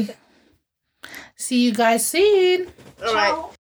 baby. See you guys soon. All right.